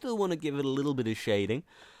because you still want to give it a little bit of shading.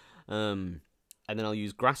 And then I'll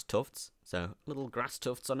use grass tufts. So little grass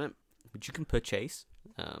tufts on it, which you can purchase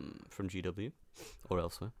from GW or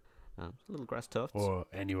elsewhere. Little grass tufts. Or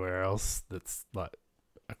anywhere else that's like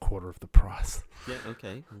a quarter of the price. Yeah,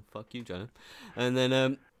 okay. Well, fuck you, Jonah. And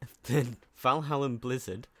then Valhalla and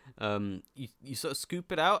Blizzard, you sort of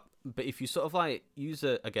scoop it out, but if you sort of like use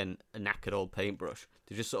a knackered old paintbrush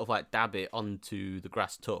to just sort of like dab it onto the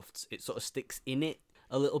grass tufts, it sort of sticks in it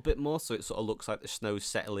a little bit more, so it sort of looks like the snow's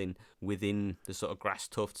settling within the sort of grass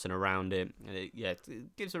tufts and around it, and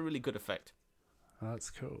it gives a really good effect. That's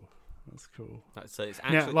cool. So it's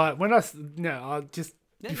actually Now, I just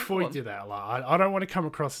before go you on. do that, like I don't want to come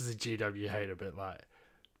across as a GW hater, but like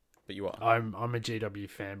But you are. I'm a GW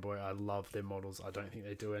fanboy. I love their models. I don't think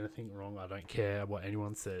they do anything wrong. I don't care what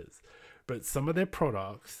anyone says, but some of their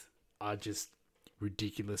products are just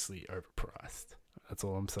ridiculously overpriced. That's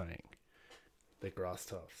all I'm saying. They're grass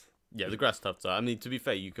tufts. Yeah, the grass tufts are. I mean, to be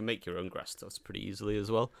fair, you can make your own grass tufts pretty easily as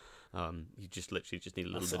well. You just literally need a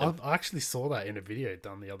little bit of... I actually saw that in a video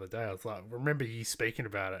done the other day. I was like, remember you speaking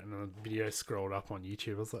about it, and the video scrolled up on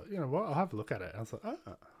YouTube. I was like, you know what? I'll have a look at it. I was like,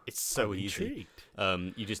 It's so I'm easy.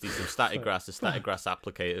 intrigued. You just need some static grass, a static grass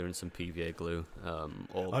applicator, and some PVA glue.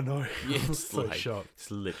 I know. Yeah, I was it's so like, shocked. it's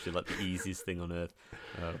literally like the easiest thing on earth.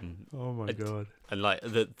 Oh my god. And like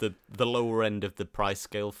the lower end of the price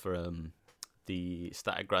scale for the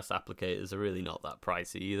static grass applicators are really not that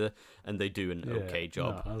pricey either, and they do an okay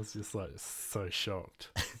job. No, I was just like so shocked.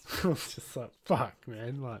 I was just like, fuck,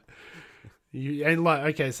 man. Like,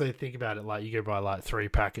 okay, so think about it. Like, you go buy like 3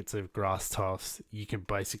 packets of grass tufts. You can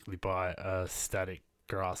basically buy a static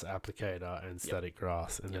grass applicator and static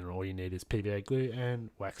grass, and then all you need is PVA glue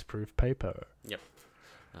and wax-proof paper. Yep.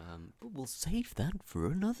 But we'll save that for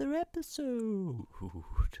another episode.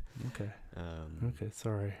 Okay. Okay,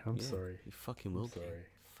 sorry. I'm sorry. You fucking will I'm do. sorry.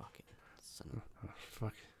 Fucking son of...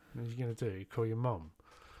 Fuck. What are you going to do? You call your mum?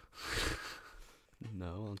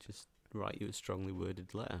 No, I'll just write you a strongly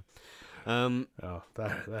worded letter. Oh,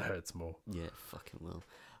 that hurts more. Yeah, fucking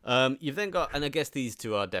will. You've then got, and I guess these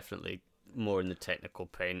two are definitely more in the technical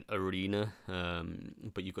paint arena,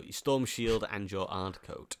 but you've got your Storm Shield and your Ard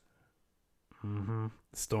Coat. Mm-hmm.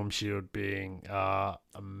 Storm Shield being a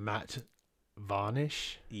matte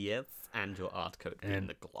varnish. Yes, and your Ard Coat being And-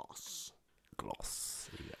 the gloss.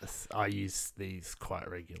 Gloss. Yes, I use these quite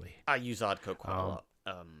regularly. I use Ard Coat quite a lot.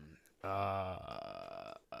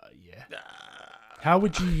 Yeah. How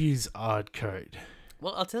would you use Ard Coat?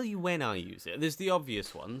 Well, I'll tell you when I use it. There's the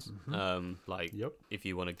obvious ones, like Yep. if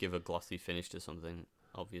you want to give a glossy finish to something,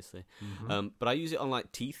 obviously. Mm-hmm. But I use it on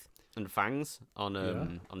like teeth and fangs on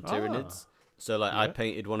Tyranids. So like I Yeah.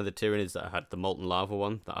 painted one of the Tyranids that I had the molten lava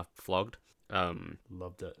one that I flogged.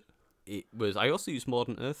 Loved it. it was. I also used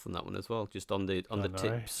Modern Earth on that one as well, just on the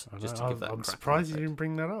tips, just to give that. I'm cracking surprised you effect. didn't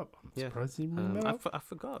bring that up. Yeah. Surprised you didn't bring that up. I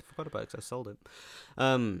forgot about it 'cause I sold it.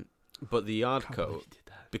 But the yard Can't believe coat, you did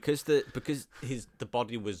that. because the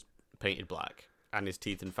body was painted black and his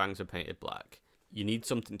teeth and fangs are painted black, you need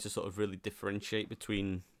something to sort of really differentiate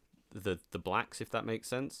between the blacks, if that makes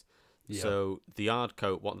sense. Yeah. So the yard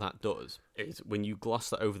coat, what that does is when you gloss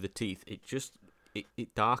that over the teeth,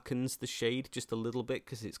 it darkens the shade just a little bit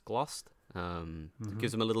because it's glossed. It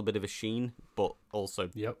gives them a little bit of a sheen, but also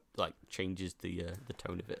Yep. like changes the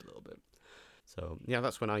tone of it a little bit. So yeah,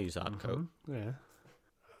 that's when I use hard coat. Yeah.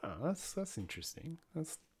 Oh, that's interesting.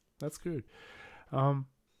 That's good.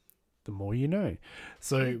 The more you know.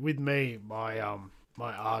 So with me, my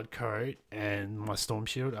my hard coat and my storm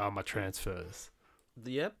shield are my transfers.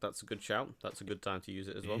 Yeah, that's a good shout. That's a good time to use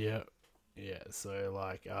it as well. Yeah. Yeah. So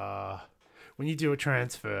like when you do a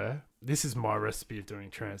transfer, this is my recipe of doing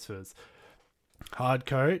transfers. Hard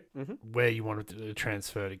coat, where you want the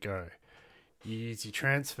transfer to go. You use your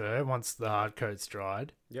transfer once the hard coat's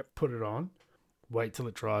dried. Yep. Put it on. Wait till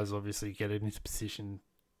it dries, obviously, get it into position,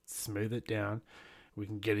 smooth it down. We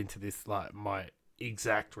can get into this, like, my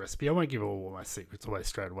exact recipe. I won't give all my secrets away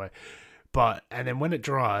straight away. And then when it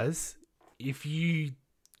dries, if you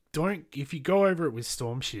go over it with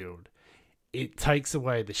Storm Shield, it takes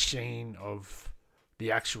away the sheen of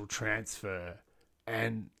the actual transfer.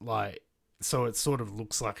 And, like, so it sort of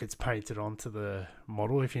looks like it's painted onto the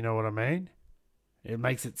model, if you know what I mean. It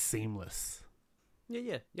makes it seamless.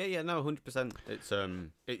 Yeah. No, 100%.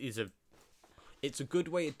 It's a good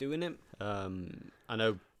way of doing it. I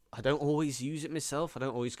know I don't always use it myself. I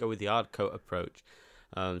don't always go with the hard coat approach.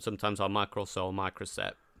 Sometimes I'll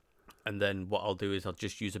microset, and then what I'll do is I'll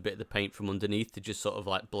just use a bit of the paint from underneath to just sort of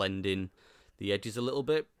like blend in the edges a little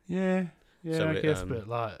bit. Yeah, So I guess, but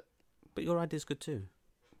like, but your idea's good too.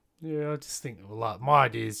 yeah, I just think like my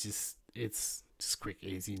idea is it's just quick,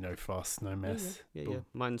 easy, no fuss, no mess. Yeah.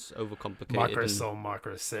 Mine's overcomplicated. Microsol,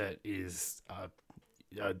 microset is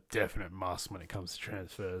a definite must when it comes to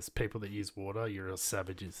transfers. People that use water, you're all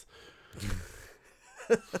savages.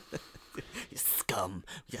 You scum.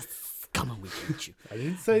 You're scum and we hate you. I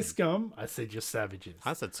didn't say scum. I said you're savages.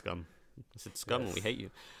 I said scum. I said scum and Yes. we hate you.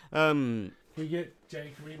 Can we get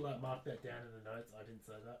Jay? Can we like mark that down in the notes? I didn't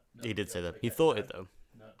say that. No, He did say that. okay, He thought no, it though.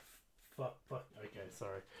 No, fuck. Okay,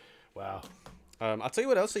 sorry. Wow. I'll tell you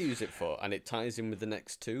what else I use it for, and it ties in with the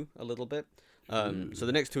next two a little bit. So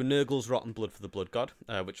the next two are Nurgle's Rot and Blood for the Blood God,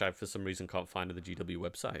 which I for some reason can't find on the GW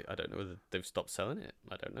website. I don't know whether they've stopped selling it.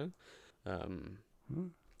 I don't know.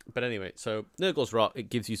 But anyway, so Nurgle's Rot, it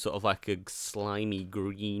gives you sort of like a slimy,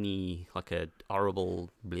 greeny, like a horrible,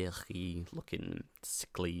 bleachy looking,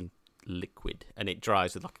 sickly liquid, and it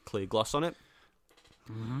dries with like a clear gloss on it.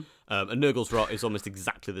 And Nurgle's Rot is almost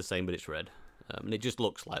exactly the same, but it's red. And it just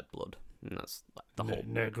looks like blood. And that's like the whole...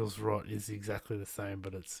 Nurgle's Rot is exactly the same,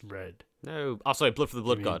 but it's red. No, sorry, Blood for the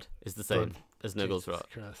Blood mean God is the same Blood? as Nurgle's Jesus Rot,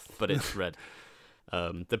 Christ. but it's red.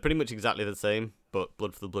 They're pretty much exactly the same, but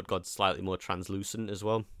Blood for the Blood God's slightly more translucent as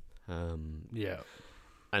well. Yeah.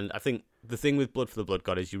 And I think the thing with Blood for the Blood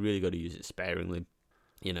God is you really got to use it sparingly.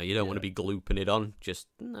 You know, you don't want to be glooping it on. Just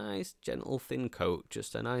nice, gentle, thin coat.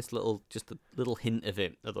 Just a nice little, just a little hint of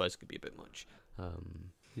it. Otherwise, it could be a bit much.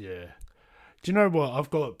 Yeah. Do you know what?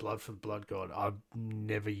 I've got Blood for the Blood God. I've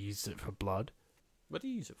never used it for blood. What do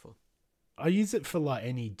you use it for? I use it for like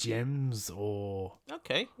any gems or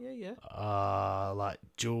Okay, yeah. like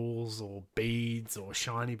jewels or beads or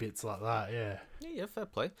shiny bits like that. Yeah. Yeah, fair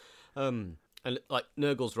play. And like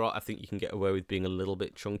Nurgle's Rot, I think you can get away with being a little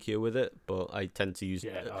bit chunkier with it, but I tend to use...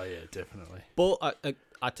 Yeah. Oh, yeah, definitely. But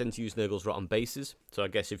I tend to use Nurgle's Rot on bases, so I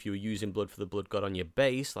guess if you were using Blood for the Blood God on your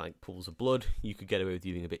base, like Pools of Blood, you could get away with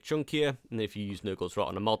using a bit chunkier, and if you use Nurgle's Rot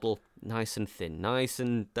on a model, nice and thin,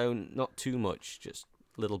 not too much, just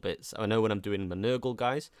little bits. I know when I'm doing my Nurgle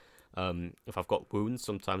guys, if I've got wounds,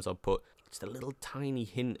 sometimes I'll put just a little tiny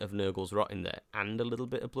hint of Nurgle's Rot in there, and a little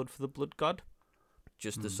bit of Blood for the Blood God,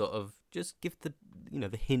 just to sort of, just give the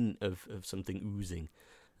hint of something oozing.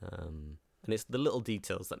 And it's the little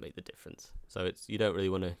details that make the difference. So you don't really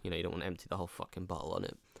want to, you don't want to empty the whole fucking bottle on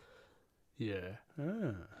it. Yeah.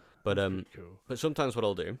 Ah, But cool. but sometimes what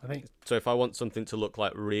I'll do, I think. so if I want something to look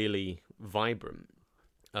like really vibrant,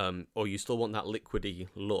 or you still want that liquidy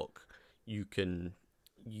look, you can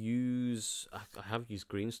use, I have used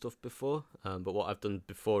green stuff before, but what I've done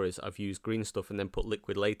before is I've used green stuff and then put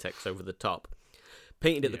liquid latex over the top,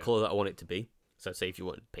 painted it the colour that I want it to be. So say if you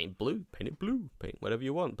want to paint blue, paint it blue, paint whatever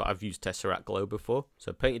you want. But I've used Tesseract Glow before,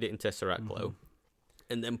 so painted it in Tesseract Glow,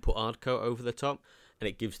 and then put hard coat over the top, and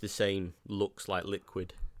it gives the same looks like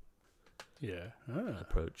liquid Yeah.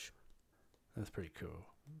 approach. That's pretty cool.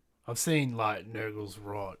 I've seen like Nurgle's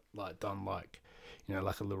rot like done like, you know,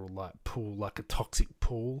 like a little like pool, like a toxic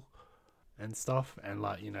pool and stuff, and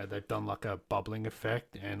like, you know, they've done like a bubbling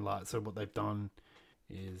effect, and like, so what they've done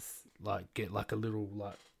is like get like a little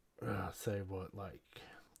like say what, like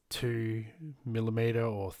 2 millimeter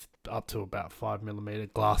or up to about 5 millimeter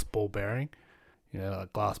glass ball bearing, you know,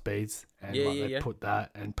 like glass beads, and they put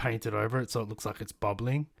that and paint it over it so it looks like it's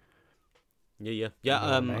bubbling. Yeah. You know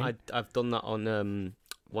what I mean? I've done that on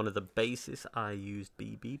one of the bases. I used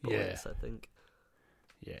BB bullets, I think.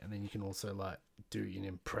 Yeah, and then you can also like do an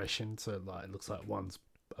impression, so like it looks like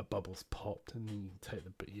a bubble's popped, and then you can take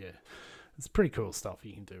it's pretty cool stuff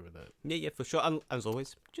you can do with it. Yeah, for sure. And as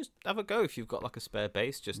always, just have a go if you've got like a spare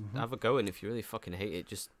base. Just have a go, and if you really fucking hate it,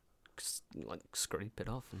 just like scrape it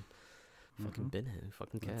off and fucking bin it. Who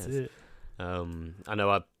fucking cares? That's it. I know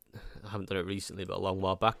I haven't done it recently, but a long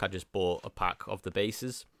while back, I just bought a pack of the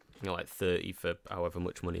bases, you know, like 30 for however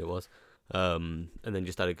much money it was. And then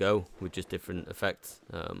just had a go with just different effects.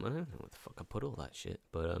 I don't know what the fuck I put all that shit,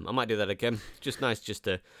 but I might do that again. It's just nice just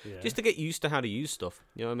to get used to how to use stuff.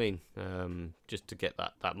 You know what I mean? Just to get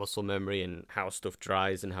that muscle memory and how stuff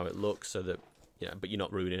dries and how it looks, so that but you're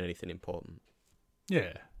not ruining anything important.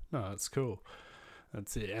 Yeah, no, that's cool.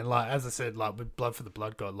 That's it. And like as I said, like with Blood for the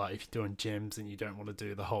Blood God, like if you're doing gems and you don't want to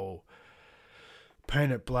do the whole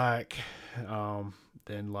paint it black,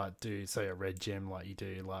 then like do say a red gem, like you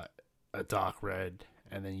do like a dark red,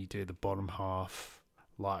 and then you do the bottom half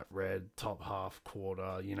light red, top half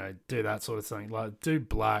quarter, you know, do that sort of thing. Like do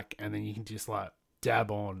black, and then you can just like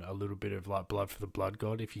dab on a little bit of like Blood for the Blood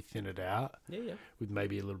God if you thin it out. Yeah. With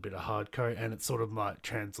maybe a little bit of hard coat, and it's sort of like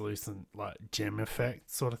translucent like gem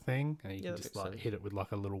effect sort of thing, and you can just like hit it with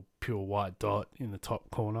like a little pure white dot in the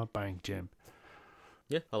top corner, bang, gem.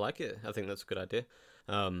 Yeah, I like it. I think that's a good idea.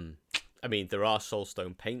 I mean, there are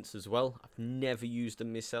Soulstone paints as well. I've never used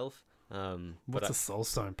them myself. What's a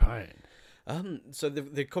Soulstone paint? So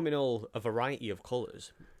they come in all a variety of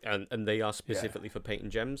colours, and they are specifically for painting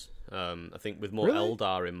gems. I think with more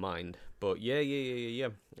Eldar in mind. But yeah.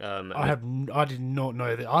 I did not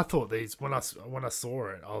know that. I thought these when I saw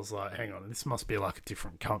it, I was like, hang on, this must be like a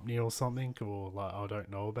different company or something, or like I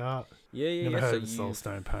don't know about. Never heard of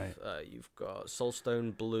Soulstone paint. You've got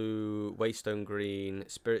Soulstone blue, Waystone green,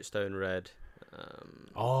 Spiritstone red.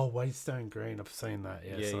 Waystone green. I've seen that.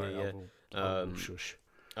 Yeah. I will shush.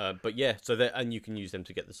 But yeah, so and you can use them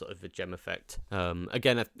to get the sort of a gem effect.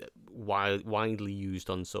 Again, widely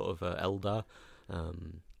used on sort of Eldar.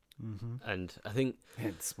 And I think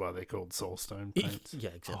hence why they're called Soulstone paints.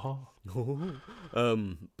 Yeah, exactly.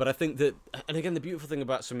 But I think that, and again, the beautiful thing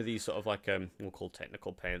about some of these sort of like we'll call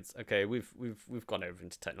technical paints. Okay, we've gone over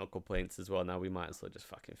into technical paints as well. Now we might as well just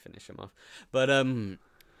fucking finish them off. But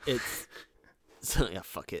it's so yeah,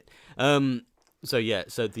 fuck it. So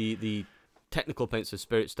the technical paints are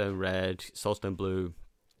Spiritstone red, Soulstone blue,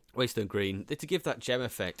 Waystone green. They're to give that gem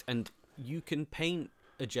effect, and you can paint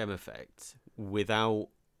a gem effect without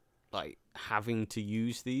like having to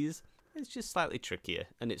use these. It's just slightly trickier,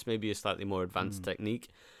 and it's maybe a slightly more advanced technique.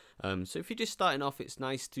 So if you're just starting off, it's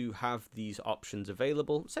nice to have these options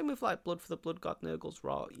available. Same with like Blood for the Blood God, Nurgle's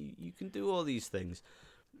Rot. You can do all these things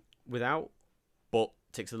without, but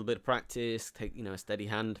takes a little bit of practice. Take a steady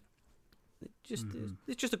hand.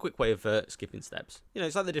 It's just a quick way of skipping steps.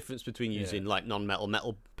 It's like the difference between using like non-metal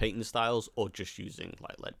metal painting styles or just using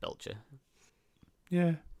like lead belcher.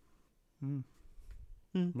 Yeah.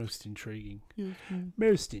 Most intriguing.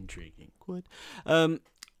 Most intriguing. Good.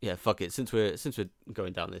 Yeah, fuck it. Since we're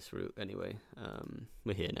going down this route anyway,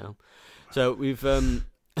 we're here now. So we've we're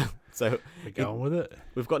going with it.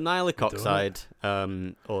 We've got nihilic oxide,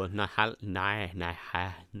 or nihilic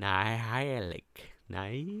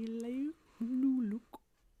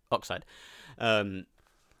oxide,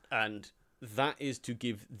 and that is to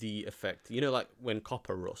give the effect. Like when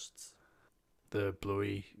copper rusts, the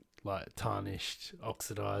bluey, like tarnished,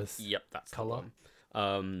 oxidized. Yep, that's color.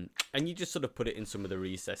 And you just sort of put it in some of the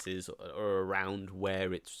recesses or around where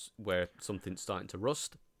something's starting to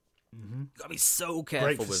rust. Gotta be so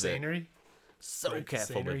careful with scenery. It. So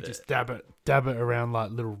careful with it. Just dab it around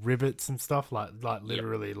like little rivets and stuff, like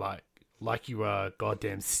literally like you are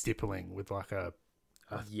goddamn stippling with like a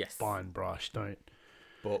fine brush. Don't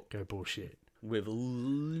go bullshit. With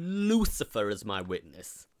Lucifer as my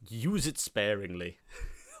witness, use it sparingly.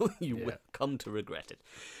 You will come to regret it.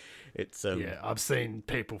 It's I've seen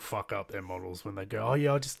people fuck up their models when they go,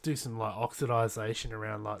 I'll just do some like oxidization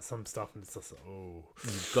around like some stuff, and it's just like,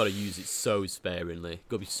 you've got to use it so sparingly.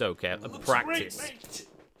 Got to be so careful. Practice.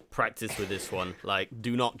 practice with this one. Like,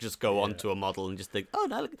 do not just go onto a model and just think, oh,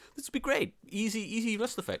 no, look, this would be great. Easy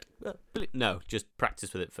rust effect. No, just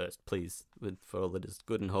practice with it first, please, for all that is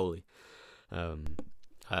good and holy.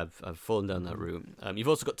 I've fallen down that route. You've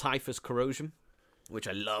also got Typhus Corrosion, which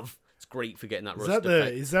I love. It's great for getting that rust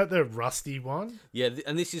effect. Is that the rusty one? Yeah,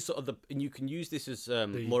 and this is sort of and you can use this as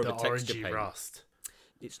more of a texture orangey paint. rust.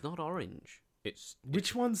 It's not orange.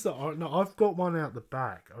 Which one's the? No, I've got one out the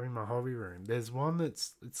back. In my hobby room. There's one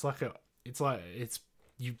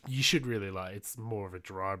you should really like. It's more of a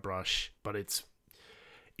dry brush, but it's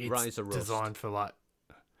Riser rust. designed for like.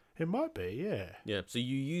 It might be, yeah. Yeah.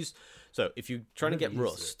 So if you're trying to get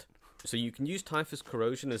rust, so you can use Typhus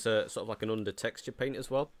Corrosion as a sort of like an under texture paint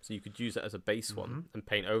as well. So you could use it as a base one and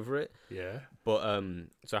paint over it. Yeah. But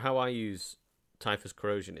so how I use Typhus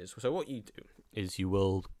Corrosion is, so what you do is you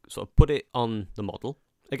will sort of put it on the model.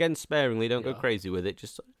 Again, sparingly, don't go crazy with it.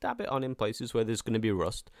 Just dab it on in places where there's going to be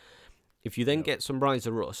rust. If you then get some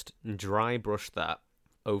riser rust and dry brush that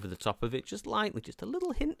over the top of it, just lightly, just a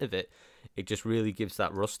little hint of it, it just really gives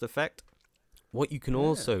that rust effect. What you can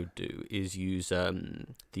also do is use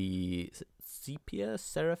the sepia,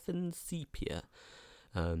 Seraphim Sepia,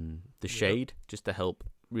 the shade, just to help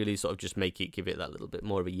really sort of just give it that little bit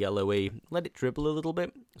more of a yellowy, let it dribble a little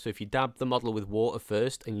bit. So if you dab the model with water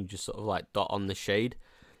first and you just sort of like dot on the shade,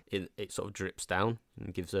 it sort of drips down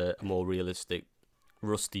and gives a more realistic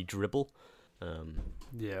rusty dribble.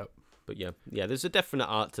 But yeah, there's a definite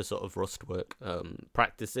art to sort of rust work.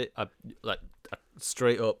 Practice it. I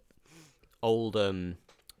straight up old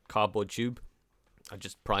cardboard tube. I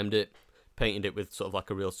just primed it, painted it with sort of like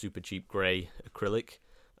a real super cheap grey acrylic,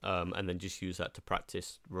 and then just use that to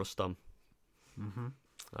practice rust on.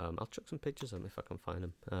 I'll chuck some pictures of them if I can find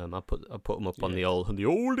them. I'll put them up on the old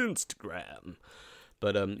Instagram.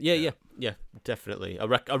 But yeah, definitely. I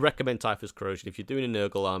recommend Typhus Corrosion if you're doing a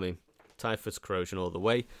Nurgle army. Typhus Corrosion all the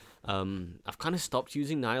way. I've kind of stopped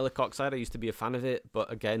using Nihilic Oxide. I used to be a fan of it,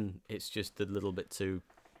 but again, it's just a little bit too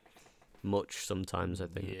much sometimes, I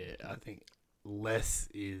think. Yeah, I think less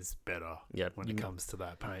is better when it comes to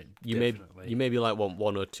that paint. You maybe like want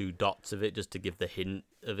one or two dots of it just to give the hint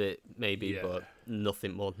of it, maybe, but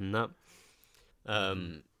nothing more than that.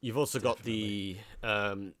 You've also got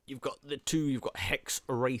you've got Hex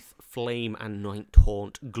Wraith Flame and Night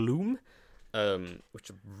Haunt Gloom,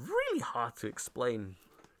 which are really hard to explain.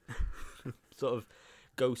 Sort of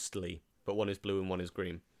ghostly, but one is blue and one is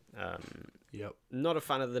green. Not a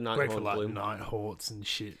fan of the Night Haunt for like Gloom. Night Haunts and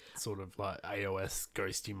shit, sort of like AOS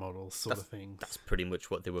ghosty models sort of things. That's pretty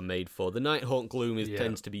much what they were made for. The Night Haunt Gloom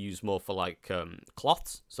tends to be used more for like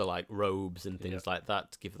cloths, so like robes and things like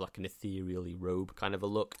that, to give like an ethereally robe kind of a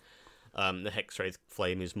look. The Hexwraith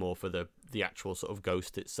Flame is more for the actual sort of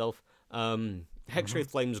ghost itself.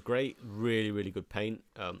 Hexwraith Flame's great, really, really good paint.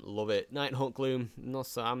 Love it. Night Haunt Gloom,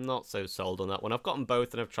 I'm not so sold on that one. I've got them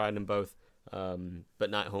both and I've tried them both. But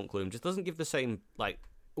Night Haunt Gloom just doesn't give the same like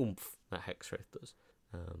oomph that Hexwraith does.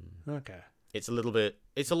 Okay. It's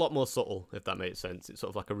a lot more subtle, if that makes sense. It's sort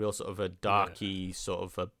of like a real sort of a darky, sort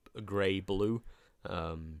of a grey blue.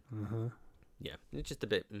 Yeah, it's just a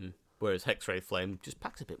bit. Whereas Hexwraith Flame just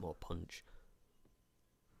packs a bit more punch.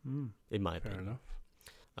 In my opinion. Fair enough.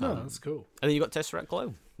 No, that's cool. And then you got Tesseract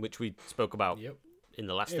Glow, which we spoke about in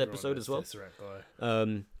the last episode as well. Tesseract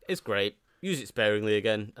Glow. It's great. Use it sparingly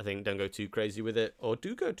again. I think don't go too crazy with it, or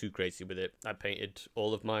do go too crazy with it. I painted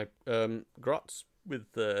all of my grots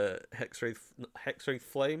with Hexwraith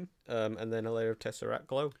Flame, and then a layer of Tesseract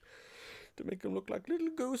Glow to make them look like little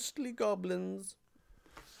ghostly goblins.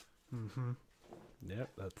 Yep,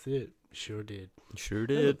 that's it. Sure did. They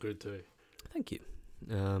look good too. Thank you.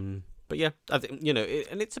 But yeah, I think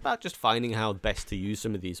and it's about just finding how best to use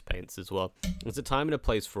some of these paints as well. There's a time and a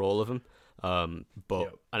place for all of them. And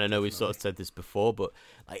I know we've sort of said this before, but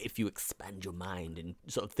like if you expand your mind and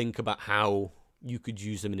sort of think about how you could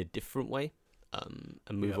use them in a different way, and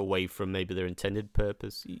move away from maybe their intended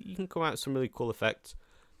purpose, you can come out with some really cool effects.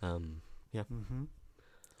 Yeah.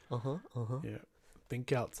 Yeah.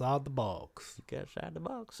 Think outside the box. Get outside the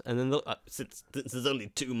box. And then since there's only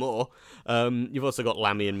two more, you've also got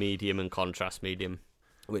Lamian Medium and Contrast Medium,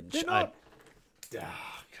 which God.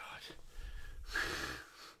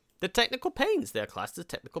 The technical paints. They're classed as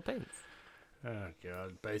technical paints. Oh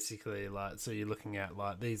god! Basically, like, so you're looking at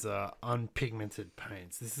like these are unpigmented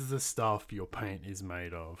paints. This is the stuff your paint is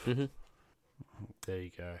made of. There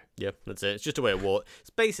you go. Yeah, that's it. It's just a way of water.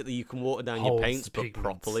 It's basically you can water down your paints, but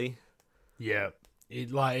properly. Yeah,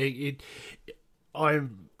 I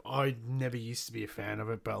never used to be a fan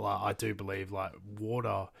of it, but like I do believe like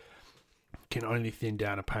water can only thin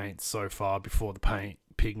down a paint so far before the paint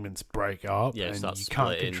pigments break up Yeah, and start you can't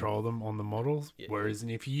splitting. control them on the models. Yeah. Whereas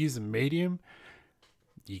if you use a medium,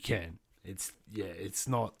 you can. It's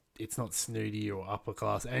not snooty or upper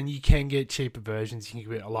class, and you can get cheaper versions. You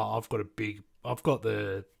can get I've got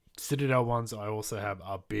the Citadel ones. I also have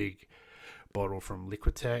a big bottle from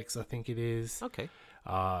Liquitex, I think it is. Okay.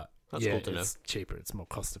 That's cool to know. It's cheaper. It's more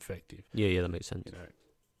cost effective. Yeah, that makes sense. You know.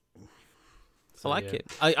 I So, like yeah.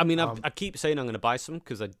 it. I mean, I keep saying I'm going to buy some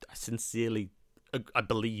because I sincerely, I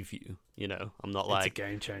believe you. You know, I'm not It's like, a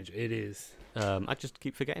game changer. It is. I just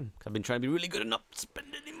keep forgetting. I've been trying to be really good at not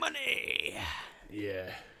spending any money.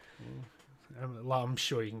 Yeah. I'm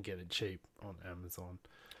sure you can get it cheap on Amazon.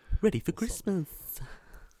 Ready for Or Christmas.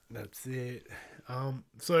 That's it.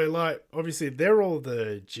 So like obviously they're all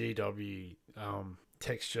the GW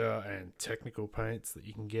texture and technical paints that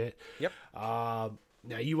you can get. Yep. Now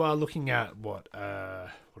you are looking at what are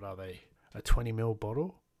they? A 20 ml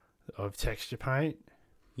bottle of texture paint.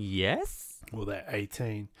 Yes. Well, they're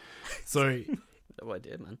 18. So No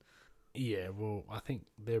idea, man. yeah, well, I think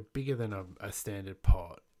they're bigger than a standard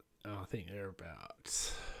pot. I think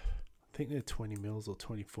they're 20 mils or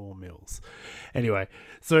 24 mils. Anyway,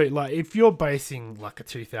 so like if you're basing like a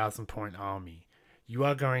 2,000 point army, you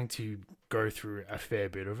are going to go through a fair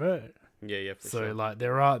bit of it. Yeah, for So like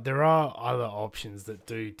there are other options that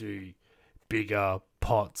do bigger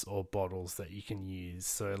pots or bottles that you can use.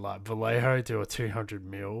 So like Vallejo do a 200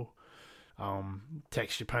 mil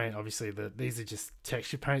texture paint. Obviously these are just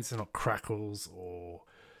texture paints, they're not crackles or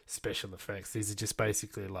special effects. These are just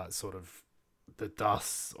basically like sort of the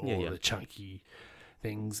dust or the chunky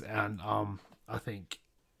things. And I think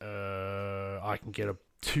I can get a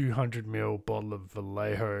 200 ml bottle of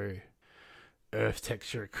Vallejo earth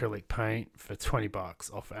texture acrylic paint for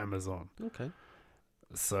 $20 off Amazon. Okay.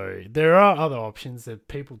 So there are other options that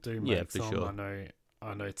people do make. Yeah, for some. sure.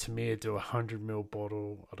 I know Tamiya do a 100 ml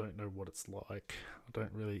bottle. I don't know what it's like. I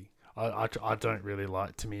don't really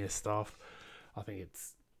like Tamiya stuff. I think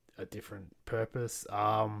it's a different purpose.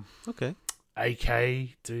 Okay. AK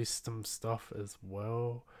do some stuff as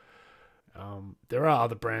well. There are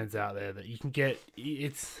other brands out there that you can get.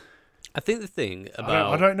 I think the thing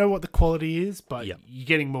about I don't know what the quality is, but Yeah. you're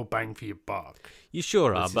getting more bang for your buck. you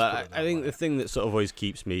sure are, Let's just but put it that I think way. the thing that sort of always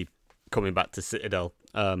keeps me coming back to Citadel,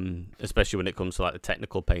 especially when it comes to like the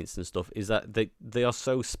technical paints and stuff, is that they are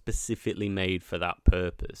so specifically made for that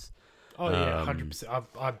purpose. Oh yeah, 100%.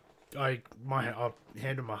 I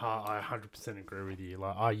hand on my heart, I 100% agree with you.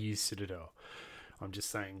 Like I use Citadel. I'm just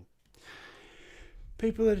saying,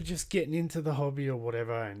 people that are just getting into the hobby or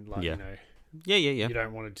whatever, and like Yeah. you know, Yeah. you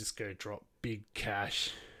don't want to just go drop big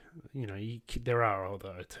cash. You know, there are other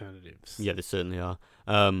alternatives. Yeah, they certainly are.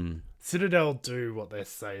 Citadel do what they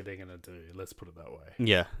say they're gonna do. Let's put it that way.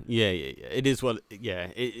 Yeah. It is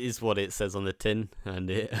what it says on the tin, and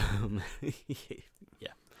it. Yeah.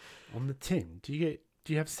 On the tin, do you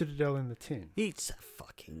have Citadel in the tin? It's a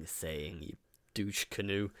fucking saying, you douche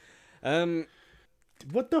canoe.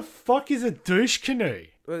 What the fuck is a douche canoe?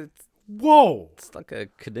 Well, Whoa! it's like a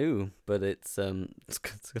canoe, but it's got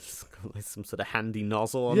like some sort of handy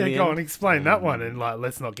nozzle on Yeah, the go end. on, explain that one, and like,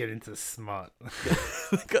 let's not get into smut.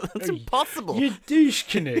 That's impossible. You douche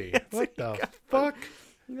canoe. What the fuck?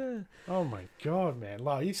 Yeah. Oh my god, man!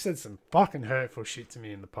 Like you said some fucking hurtful shit to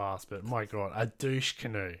me in the past, but my god, a douche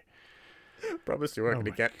canoe. Promise you Oh weren't going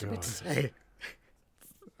my to get to me God. today.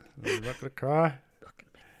 I'm not gonna cry.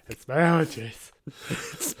 It's my allergies.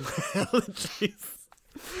 Allergies.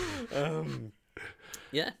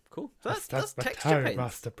 Yeah, cool. So that's my texture toe, paints.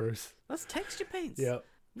 Master Bruce. That's texture paints. Yep.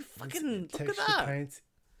 Fucking look at Texture that. paints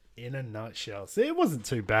in a nutshell. See, it wasn't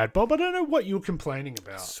too bad, Bob. I don't know what you were complaining I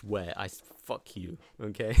about. swear, fuck you,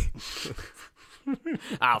 okay?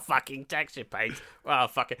 Fucking texture paints.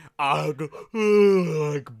 Fucking,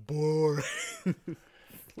 like boring.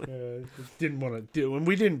 Didn't want to do, and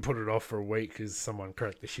we didn't put it off for a week because someone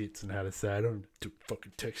cracked the shits and had to say, "I don't do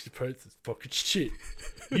fucking texture paints. It's fucking shit."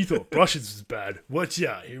 You thought brushes was bad. Watch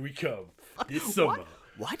out, here we come. This summer.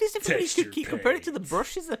 Why does everybody Texture keep comparing it to the paints.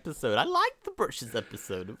 brushes episode? I like the brushes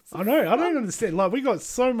episode. I know. I don't understand. Like, we got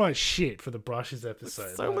so much shit for the brushes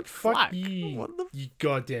episode. So like, much fuck flack. you, What the you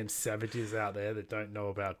goddamn savages out there that don't know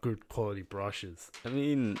about good quality brushes. I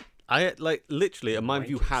mean, I like literally, my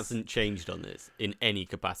view Wankers. hasn't changed on this in any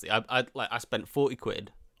capacity. I spent 40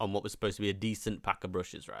 quid on what was supposed to be a decent pack of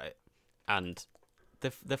brushes, right? And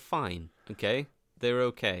they're fine, okay? They're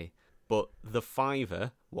okay. But the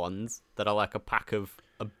fiver ones that are like a pack of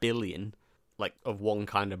a billion, like of one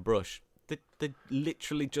kind of brush, they're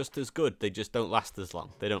literally just as good. They just don't last as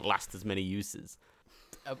long. They don't last as many uses.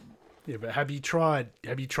 Yeah, but have you tried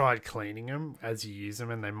cleaning them as you use them,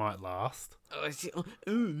 and they might last? Oh,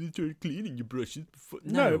 they tried cleaning your brushes before.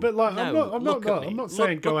 No, but like I'm look not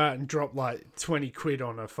saying go out and drop like 20 quid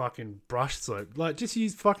on a fucking brush soap. Like just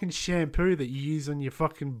use fucking shampoo that you use on your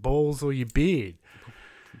fucking balls or your beard.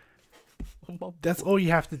 That's all you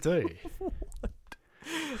have to do.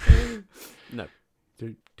 No.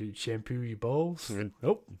 Do shampoo your balls?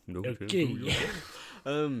 Nope. No. Okay.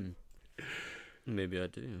 Maybe I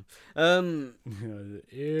do.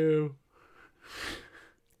 Ew.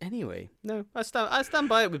 Anyway, no, I stand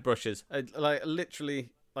by it with brushes. Literally,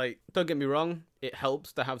 don't get me wrong, it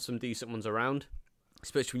helps to have some decent ones around,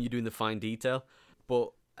 especially when you're doing the fine detail. But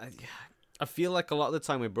I feel like a lot of the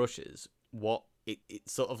time with brushes,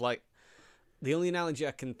 it's sort of like, the only analogy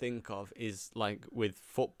I can think of is like with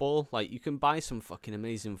football. Like you can buy some fucking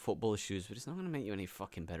amazing football shoes, but it's not going to make you any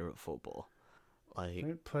fucking better at football. Like,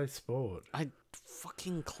 don't play sport. I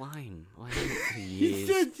fucking climb. I haven't for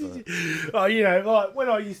years. But... Oh, you know, like when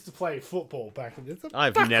I used to play football back in the day.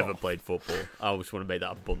 I've never played football. I just want to make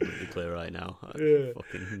that abundantly clear right now. Yeah.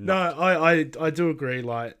 No, I do agree.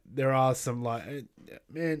 Like there are some like,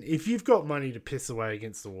 man, if you've got money to piss away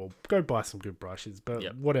against the wall, go buy some good brushes.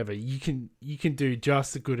 But whatever, you can do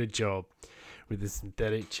just as good a job with a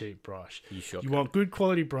synthetic cheap brush. You want good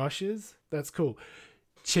quality brushes? That's cool.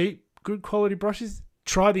 Cheap. Good quality brushes.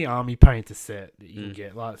 Try the Army Painter set that you can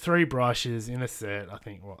get. Like 3 brushes in a set. I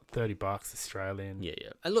think $30 Australian. Yeah.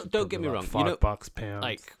 And look, don't get me wrong. $5 pounds.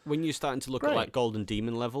 Like when you're starting to look at like Golden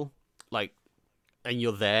Demon level, like, and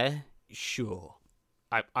you're there, sure.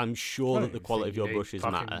 I'm sure that the quality of your brushes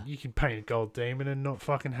matter. You can paint a Gold Demon and not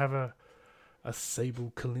fucking have a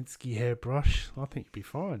Sable Kalinsky hairbrush. I think you'd be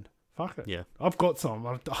fine. Fuck it. Yeah. I've got some.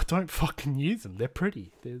 I don't fucking use them. They're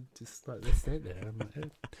pretty. They're just like, they stand there. I'm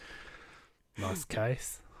like, nice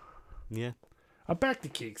case. Yeah. I backed the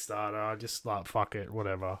Kickstarter. I just like, fuck it,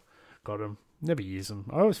 whatever. Got them. Never use them.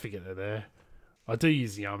 I always forget they're there. I do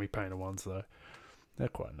use the Army Painter ones though. They're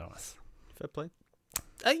quite nice. Fair play.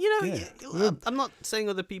 I'm not saying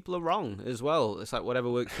other people are wrong as well. It's like whatever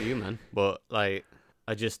works for you, man. But like,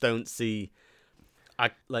 I just don't see.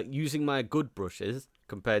 I like using my good brushes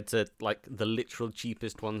compared to like the literal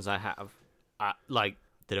cheapest ones I have.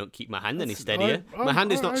 They don't keep my hand any steadier. My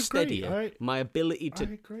hand is not steadier. My ability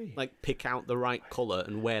to like pick out the right color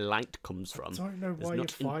and where light comes from. I don't know why you're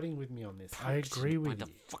fighting with me on this. I agree with you.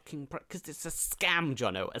 Fucking because it's a scam,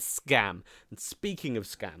 Jono. A scam. And speaking of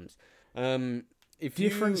scams,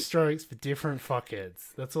 different strokes for different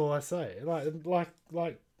fuckheads. That's all I say.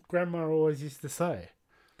 Like Grandma always used to say.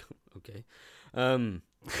 Okay.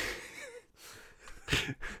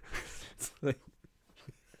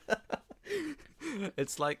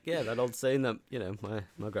 It's like that old saying that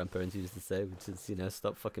my grandparents used to say, which is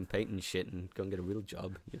stop fucking painting shit and go and get a real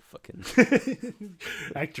job. You fucking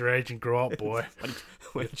act your age and grow up, boy.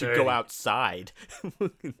 Why don't you go outside? Why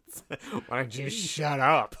don't you shut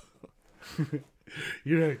up?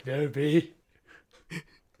 You don't know me.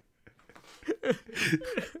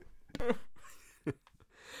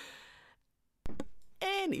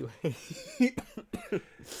 Anyway.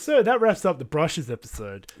 So that wraps up the brushes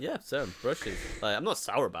episode. Yeah, so brushes. Like, I'm not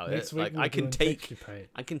sour about Next it. week Like I can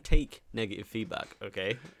take negative feedback.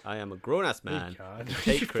 Okay, I am a grown ass man. You can't.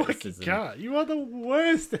 Take criticism. Can't. You are the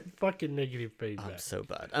worst at fucking negative feedback. I'm so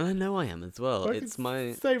bad, and I know I am as well. It's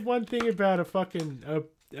my say one thing about a fucking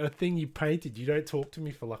a thing you painted. You don't talk to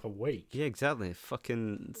me for like a week. Yeah, exactly.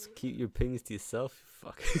 Fucking keep your opinions to yourself.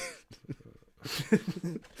 Fuck.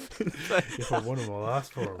 If I want them, I'll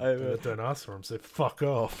ask for them. I don't ask for them, so fuck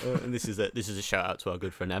off. And this is a shout out to our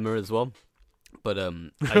good friend Emma as well. But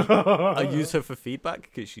I use her for feedback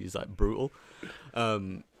because she's like brutal.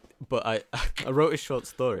 But I wrote a short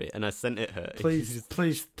story and I sent it her. Please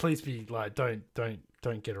be like, don't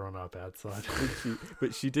get her on our bad side.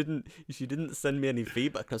 But she didn't send me any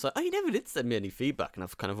feedback. And I was like, oh, you never did send me any feedback, and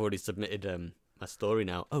I've kind of already submitted my story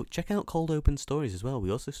now. Oh, check out Cold Open Stories as well. We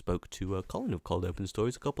also spoke to Colin of Cold Open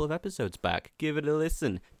Stories a couple of episodes back. Give it a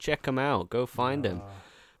listen. Check him out. Go find him.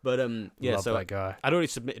 But yeah, love so that guy. I'd already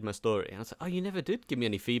submitted my story, and I was like, oh, you never did give me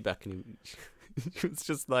any feedback, and he was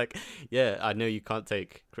just like, yeah, I know you can't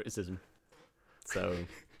take criticism, so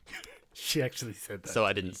she actually said that. So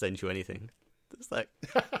I didn't send you anything. It's like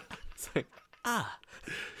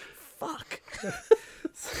fuck.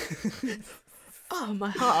 Oh, my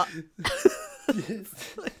heart.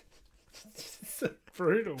 So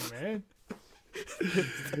brutal, man.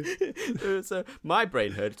 So my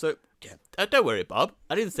brain hurt. So don't worry, Bob.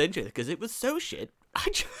 I didn't send you because it was so shit. I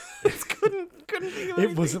just couldn't think of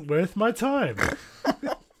it wasn't worth my time.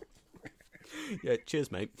 Yeah,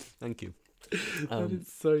 cheers, mate. Thank you. That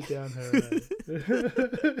is so down her alley.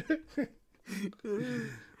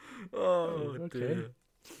 Oh, Okay. dear.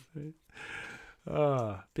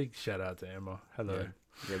 Big shout out to Emma. Hello.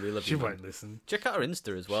 Yeah, we love She you. man. won't listen. Check out our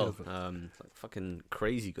Insta as well. doesn't. Like fucking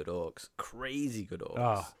crazy good orcs. Crazy good orcs.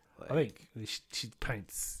 Ah, Like, I think she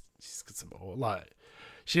paints. She's got some orc. Like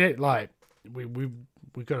she like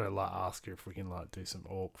we gotta like ask her if we can like do some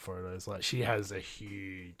orc photos. Like she has a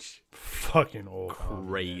huge fucking orc.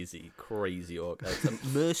 army, crazy orc. It's a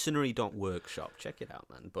mercenary.workshop. Check it out,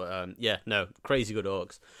 man. But yeah, no, crazy good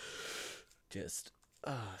orcs. Just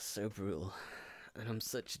so brutal. And I'm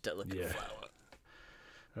such a delicate Yeah.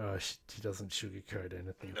 flower. She doesn't sugarcoat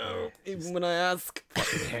anything. No, even when I ask.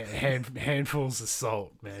 Handfuls of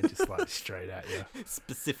salt, man, just like straight at you.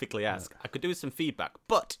 Specifically ask. I could do with some feedback,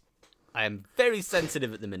 but I am very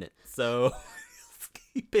sensitive at the minute, so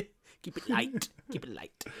keep it light. Keep it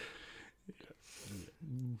light.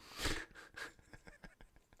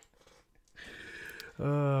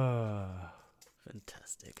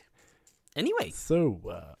 Fantastic. Anyway, So,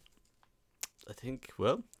 I think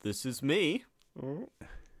this is me.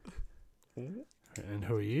 and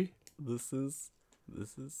who are you? This is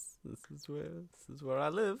where I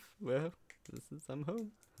live. I'm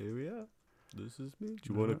home. Here we are. This is me.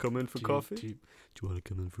 Do you want to come in for coffee? Do you want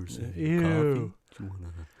to come in for some Ew. coffee? Do you want to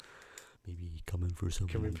maybe come in for some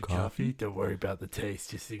Come in for coffee? Don't worry about the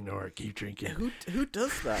taste. Just ignore it. Keep drinking. Who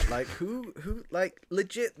does that? Like who like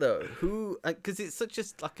legit though? Who? Because it's such a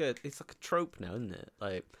it's like a trope now, isn't it?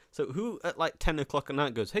 Like so who at like 10 o'clock at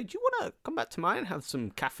night goes, hey, do you want to come back to mine and have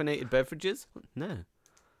some caffeinated beverages? No,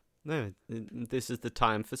 this is the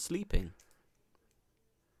time for sleeping.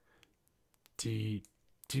 Do you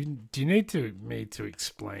need me to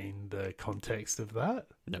explain the context of that?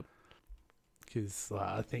 No. Because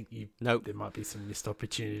I think Nope. there might be some missed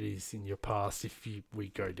opportunities in your past if we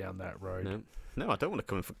go down that road. No, I don't want to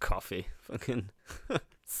come in for coffee. Fucking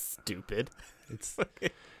stupid. It's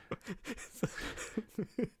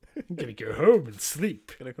I'm gonna go home and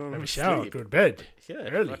sleep. Gonna come in Have a for shower, sleep. go to bed Yeah,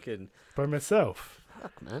 early. fucking by myself.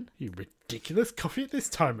 fuck, man. You ridiculous coffee at this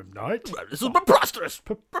time of night. This is preposterous.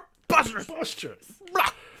 Preposterous.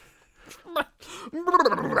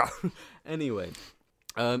 Anyway,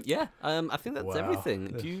 yeah, I think that's Wow. everything.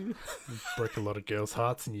 Do you? Broke a lot of girls'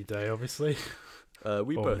 hearts in your day, obviously.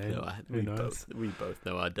 We Or both men, know. who knows? We both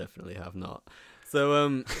know. I definitely have not.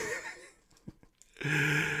 So,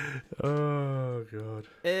 Oh god.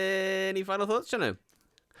 any final thoughts, Jono?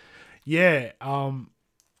 Yeah.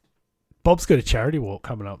 Bob's got a charity walk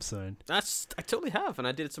coming up soon. I totally have, and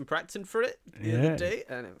I did some practicing for it the Yeah. other day,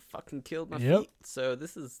 and it fucking killed my Yep. feet. So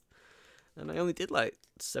and I only did like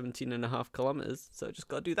 17.5 kilometers, so I just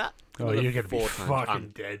gotta do that. Oh, another you're gonna be 4 times. fucking I'm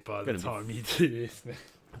dead by the gonna be time you do this, man.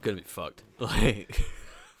 gonna be fucked. Like,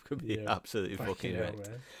 gonna be Yeah. absolutely fucking hell, wrecked.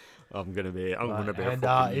 man. I'm gonna be a And,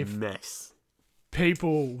 fucking if- mess.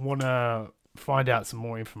 People want to find out some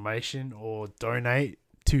more information or donate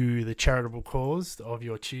to the charitable cause of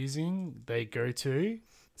your choosing, they go to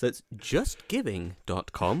So it's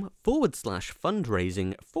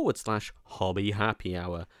justgiving.com/fundraising/hobby happy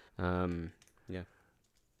hour.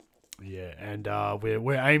 yeah, and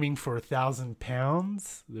we're aiming for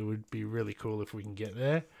 £1,000. That would be really cool if we can get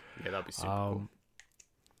there. Yeah, that'd be super cool.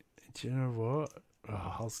 Do you know what?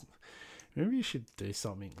 Maybe you should do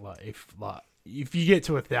something if you get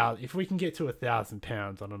to if we can get to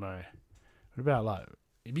 £1,000, I don't know. What about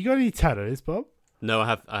have you got any tattoos, Bob? No, I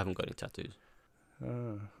haven't got any tattoos.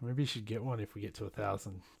 Maybe you should get one if we get to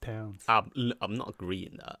 £1,000. I'm not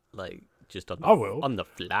agreeing that. Like, just on I will. on the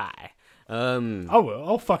fly. I will.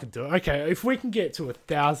 I'll fucking do it. Okay, if we can get to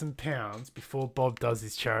 £1,000 before Bob does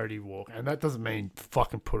his charity walk, and that doesn't mean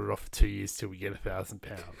fucking put it off for 2 years till we get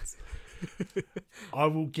 £1,000. I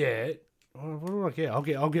will get. What do I get?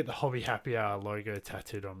 I'll get the Hobby Happy Hour logo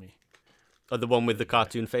tattooed on me. Oh, the one with the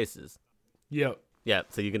cartoon faces. Yep. Yeah,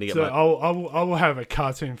 so you're gonna get So my. I will have a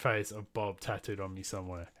cartoon face of Bob tattooed on me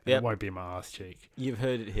somewhere. Yep. It won't be my ass cheek. You've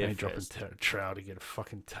heard it I here ain't dropping first. trout to get a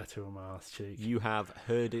fucking tattoo on my ass cheek. You have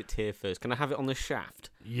heard it here first. Can I have it on the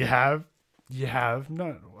shaft? You have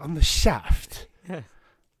no on the shaft. Yeah.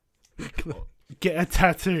 Get a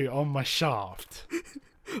tattoo on my shaft.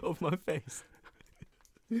 Of my face.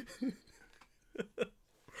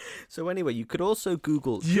 So anyway, you could also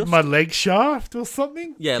Google My leg shaft or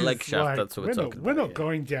something. Yeah, 'Cause, leg shaft, that's what we're talking We're about, not yeah.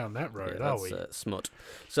 going down that road, Yeah, are that's we? smut.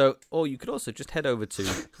 So, or you could also just head over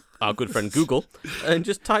to our good friend Google and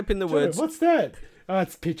just type in the Joe, words. what's that? Oh,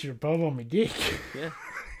 it's a picture of Bob on my dick. Yeah.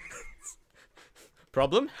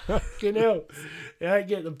 Problem? Fucking hell. It ain't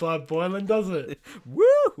get the blood boiling, does it?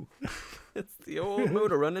 Woo! It's the old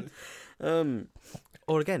motor running.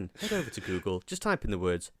 Or again, head over to Google, just type in the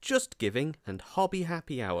words Just Giving and Hobby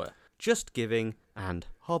Happy Hour. Just Giving and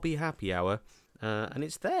Hobby Happy Hour. And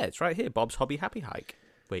it's there. It's right here. Bob's Hobby Happy Hike.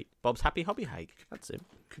 Wait, Bob's Happy Hobby Hike. That's it.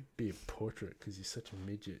 Could be a portrait because you're such a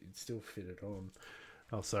midget. You'd still fit it on.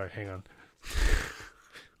 Oh, sorry. Hang on.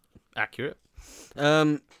 Accurate.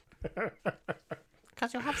 Because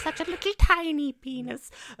you have such a little tiny penis.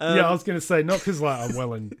 Yeah, I was gonna say not because like I'm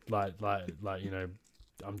well and like you know,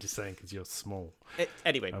 I'm just saying because you're small.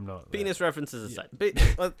 Anyway, I'm not. penis references aside.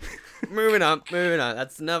 Moving on.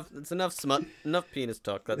 That's enough. That's enough smut. Enough penis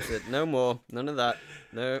talk. That's it. No more. None of that.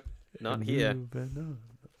 No, not here.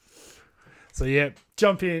 So yeah,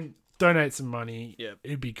 jump in, donate some money. Yeah,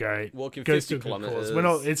 it'd be great. Walking Goes 50 to a good kilometers. cause. We're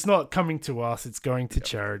not. It's not coming to us. It's going to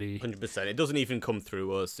charity. 100%. It doesn't even come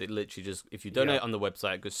through us. It literally just, if you donate on the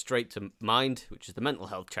website, it goes straight to Mind, which is the mental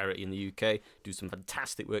health charity in the UK. Do some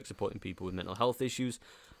fantastic work supporting people with mental health issues.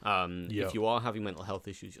 If you are having mental health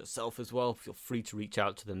issues yourself as well, feel free to reach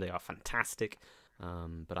out to them. They are fantastic.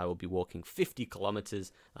 But I will be walking 50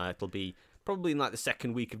 kilometers. It'll be probably in like the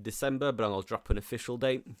second week of December, but I'll drop an official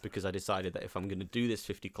date because I decided that if I'm going to do this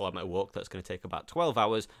 50-kilometer walk that's going to take about 12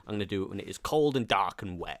 hours, I'm going to do it when it is cold and dark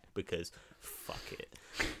and wet because fuck it.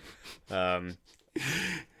 I'm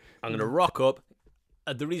going to rock up.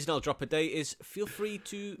 The reason I'll drop a date is feel free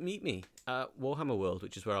to meet me at Warhammer World,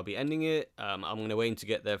 which is where I'll be ending it. I'm going to aim to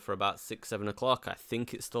get there for about 6-7 o'clock. I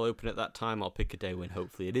think it's still open at that time. I'll pick a day when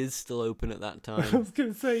hopefully it is still open at that time. I was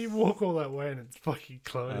gonna say you walk all that way and it's fucking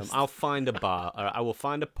closed. I'll find a bar. Or I will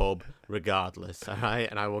find a pub regardless, all right?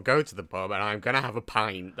 And I will go to the pub and I'm going to have a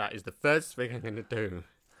pint. That is the first thing I'm going to do.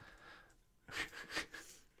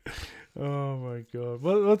 Oh my god.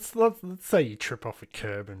 Well, let's say you trip off a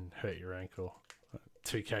curb and hurt your ankle.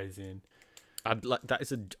 2Ks in. That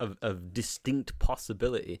is a distinct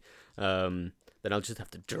possibility. Then I'll just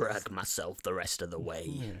have to drag myself the rest of the way.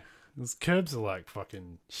 Yeah. Those curbs are like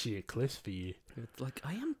fucking sheer cliffs for you. Like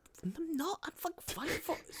I'm not. I'm like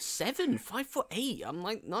 5'7", 5'8". I'm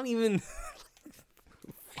like not even.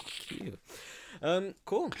 Fuck you.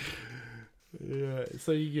 Cool. Yeah,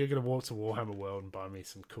 so you're gonna walk to Warhammer World and buy me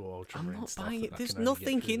some cool Ultramarine I'm not stuff. buying it. that I There's can only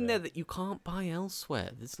nothing get through in there that you can't buy elsewhere.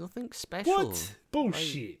 There's nothing special. What?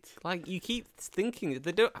 Bullshit. Like you keep thinking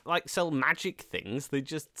they don't like sell magic things. They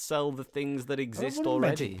just sell the things that exist What a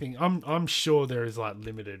already. magic thing. I'm sure there is like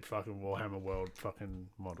limited fucking Warhammer World fucking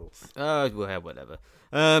models. Well, whatever.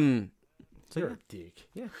 So You're a dick.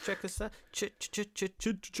 yeah, check us out. Check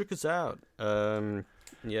us out.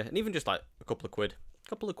 Yeah, and even just like a couple of quid. A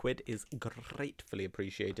couple of quid is gratefully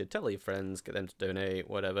appreciated. Tell your friends, get them to donate,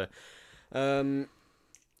 whatever.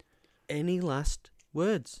 Any last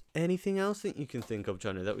words? Anything else that you can think of,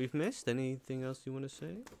 Johnny, that we've missed? Anything else you want to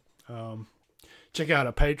say? Check out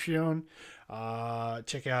our Patreon.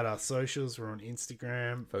 Check out our socials. We're on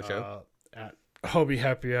Instagram. For sure. At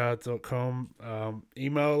hobbyhappyhour.com.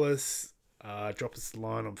 Email us. Drop us a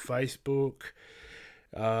line on Facebook.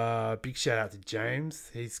 Big shout out to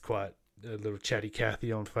James. He's quite a little chatty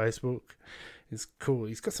Cathy on Facebook. He's cool.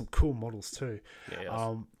 He's got some cool models too.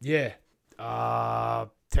 Yeah.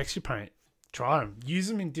 Texture paint. Try them. Use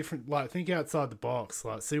them in different. Like think outside the box.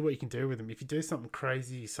 Like see what you can do with them. If you do something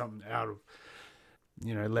crazy, something out of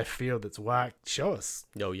left field that's whack, show us.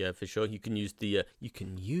 Oh yeah, for sure. You can use the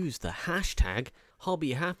hashtag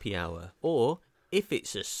Hobby Happy Hour, or if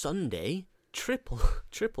it's a Sunday,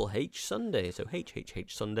 triple H Sunday. So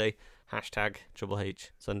HHH Sunday, hashtag triple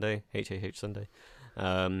H Sunday, HHH Sunday.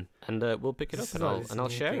 And we'll pick it up and I'll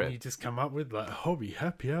share it. You just come up with like Hobby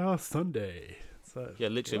Happy Hour Sunday. So Yeah,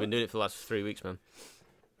 literally been doing it for the last 3 weeks, man.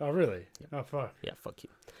 Oh really? Oh fuck. Yeah, fuck you.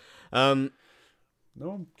 No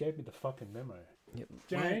one gave me the fucking memo. Yeah,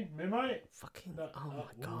 Jane, memo. fucking. No, Oh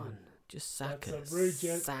my god. Just sack her. That's a rude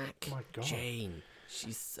Jane. Sack Oh my God. Jane.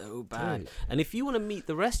 She's so bad. Dude. And if you want to meet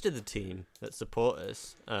the rest of the team that support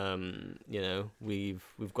us,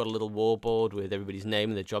 we've got a little war board with everybody's name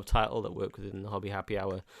and their job title that work within the Hobby Happy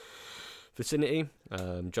Hour vicinity.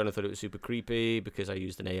 Jonah thought it was super creepy because I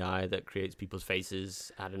used an AI that creates people's faces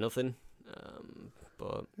out of nothing.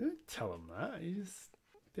 But You don't tell them that.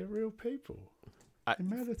 They're real people. They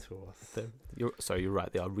matter to us. You're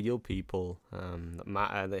right. They are real people that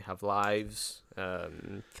matter. They have lives.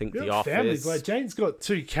 Think Real The Office. families. Like Jane's got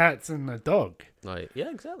 2 cats and a dog. Like, yeah,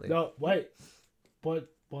 exactly. No, wait. What?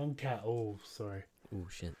 One cat. Oh, sorry. Oh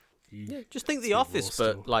shit. You- Yeah, just think it's The a raw Office,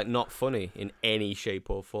 still. but like not funny in any shape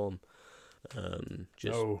or form.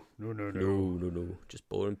 Just No. no. Just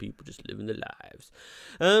boring people, just living their lives.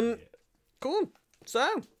 Cool.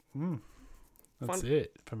 So, That's Fun.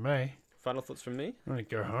 it for me. final thoughts from me. I'm gonna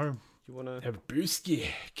go home, You wanna? have a brewski,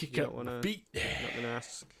 kick You up don't my wanna- feet. Not gonna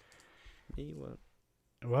ask me what.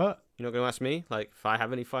 What? You're not going to ask me, like, if I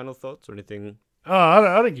have any final thoughts or anything? Oh,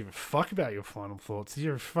 I don't give a fuck about your final thoughts.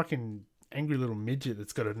 You're a fucking angry little midget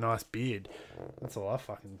that's got a nice beard. That's all I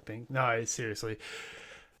fucking think. No, seriously.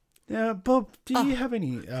 Now, Bob, do you have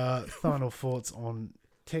any final thoughts on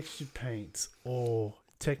textured paints or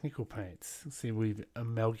technical paints? See, we've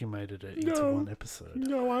amalgamated it into one episode.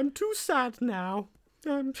 No, I'm too sad now.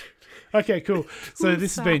 Okay, cool. So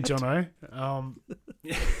this has been Jono.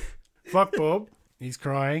 Fuck Bob. He's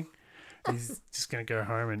crying. He's just going to go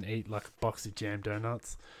home and eat like a box of jam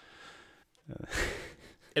donuts.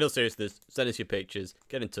 In all seriousness, send us your pictures,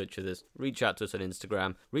 get in touch with us, reach out to us on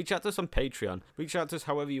Instagram, reach out to us on Patreon, reach out to us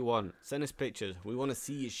however you want. Send us pictures. We want to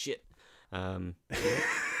see your shit. Not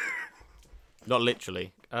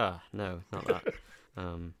literally. No, not that.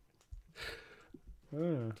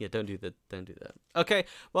 Yeah, don't do that. Okay,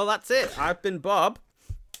 well that's it. I've been Bob.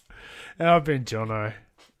 And I've been Jono,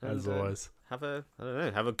 as And, always. Have a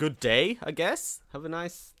good day, I guess. Have a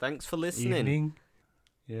nice. Thanks for listening. Evening.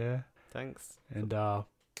 Yeah. Thanks. And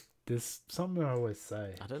there's something I always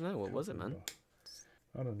say. I don't know. What was it, man?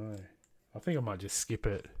 I don't know. I think I might just skip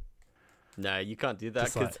it. No, you can't do that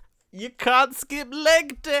Just because you can't skip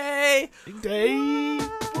leg day. Big day. Yeah,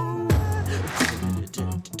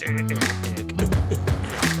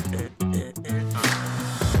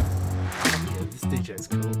 this DJ's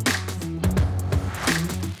cool.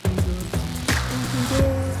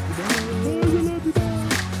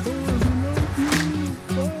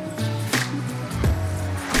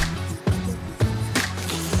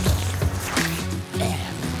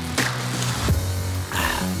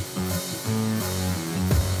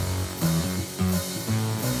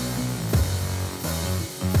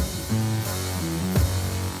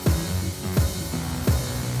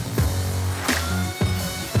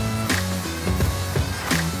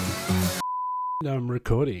 I'm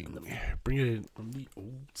recording. Bring it in from the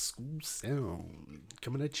old school sound.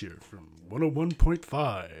 Coming at you from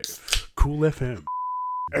 101.5 Cool FM.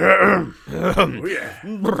 Oh yeah.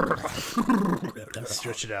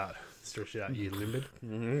 Stretch it out. Stretch it out, you limbid.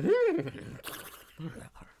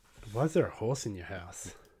 Why is there a horse in your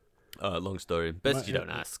house? Long story. Best you don't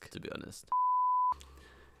ask, to be honest.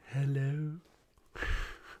 Hello.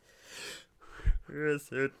 Is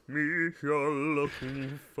it me you're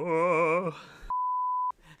looking for?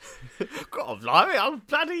 God, blimey, I'm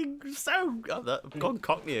bloody I've gone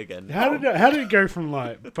Cockney again. How did it go from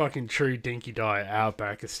like fucking true dinky die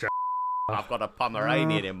outback Australia? I've got a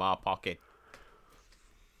Pomeranian in my pocket.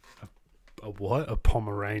 A what? A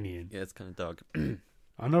Pomeranian? Yeah, it's kind of dog.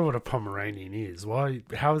 I know what a Pomeranian is. Why?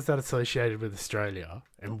 How is that associated with Australia?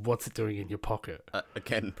 And what's it doing in your pocket?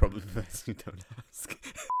 Again, probably best you don't ask.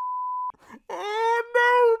 Oh no,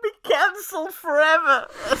 we'll be cancelled forever.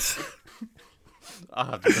 I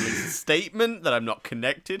have to release a statement that I'm not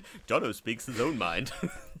connected. Jono speaks his own mind.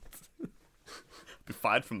 Be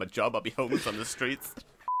fired from my job. I'll be homeless on the streets.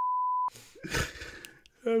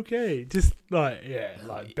 Okay, just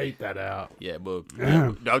beat that out. Yeah, well,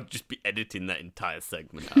 I'll just be editing that entire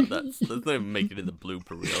segment out. Let's not even make it in the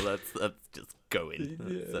blooper reel. That's just going.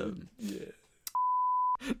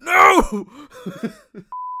 No.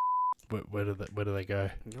 Where do they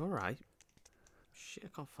go? You're right. Shit, I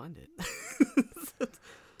can't find it.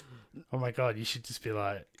 Oh my god, you should just be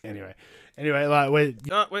like Anyway, like wait,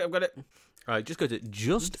 Oh, wait, I've got it. All right, just go to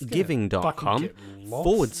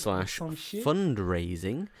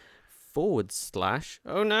justgiving.com/fundraising/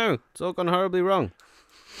 Oh no, it's all gone horribly wrong.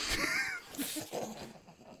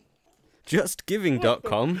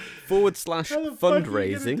 justgiving.com/fundraising. How the fuck are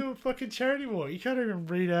you gonna do a fucking charity walk? You can't even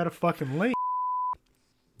read out a fucking link.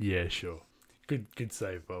 Yeah, sure. Good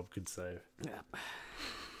save, Bob. Good save.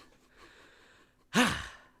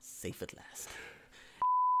 Safe at last.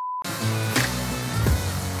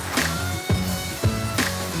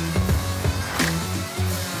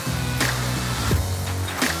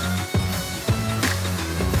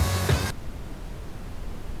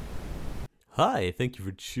 Hi, thank you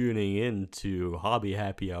for tuning in to Hobby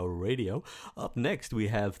Happy Hour Radio. Up next, we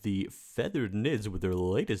have the Feathered Nids with their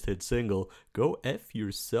latest hit single, Go F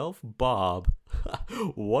Yourself, Bob.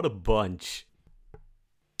 What a bunch.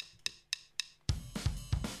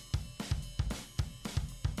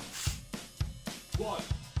 One,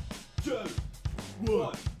 two, 1,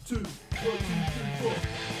 2, 1, 2, 3, 4.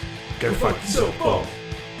 Go fuck yourself, Bob.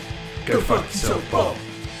 Go fuck yourself, Bob.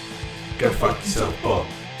 Go fuck yourself, Bob.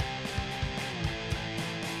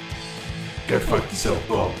 Go fuck yourself,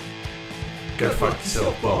 Bob. Go fuck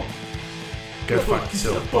yourself, Bob. Go fuck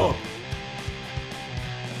yourself, Bob.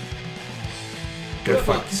 Go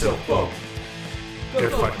fuck yourself, Bob. Go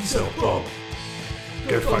fuck yourself, Bob.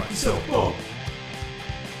 Go fuck yourself, Bob.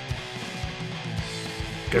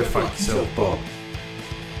 Go fuck yourself, Bob.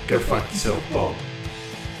 Go fuck yourself, Bob.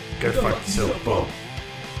 Go fuck yourself, Bob.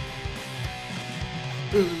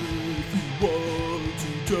 If you want to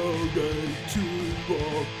donate to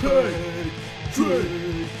our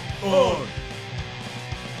Patreon,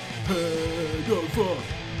 head over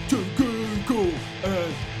to Google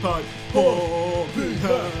and type Hobby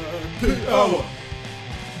Happy Hour.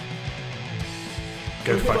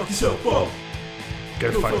 Go fuck yourself, Bob.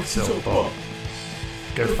 Go fuck yourself, Bob.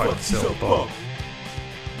 Go fuck yourself, Bob.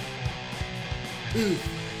 If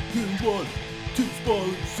you want to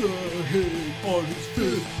sponsor him on his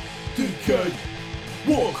 50k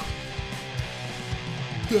walk,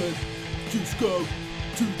 then just go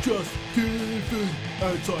to Just Giving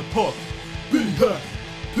and type Hobby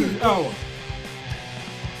Happy Hour.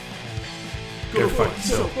 Go fuck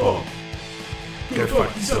yourself, Bob. Go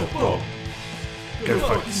fuck yourself, Bob. Go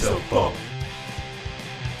fuck yourself, Bob.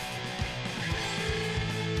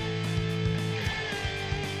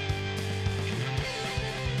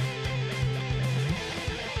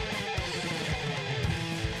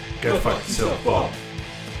 Go fuck yourself, Bob.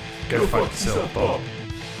 Go fuck yourself, Bob.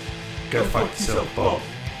 Go fuck yourself, Bob.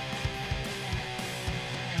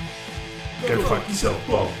 Go fuck yourself,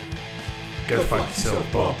 Bob. Go fuck yourself,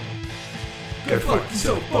 Bob. Go fuck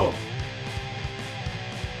yourself, Bob.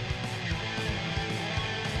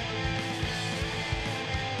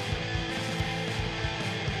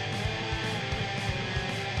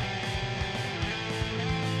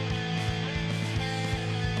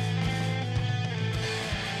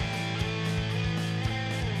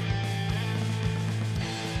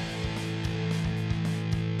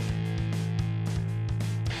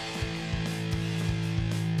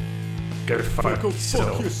 Go fuck Go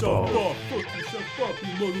yourself, fuck yourself, Bob. Bob. Fuck yourself, Bob.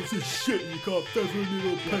 You models of shit. You can't feather a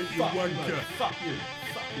little paint, you wanker. Fuck you.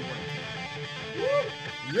 Fuck you, wanker.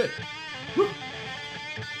 Woo! Yeah.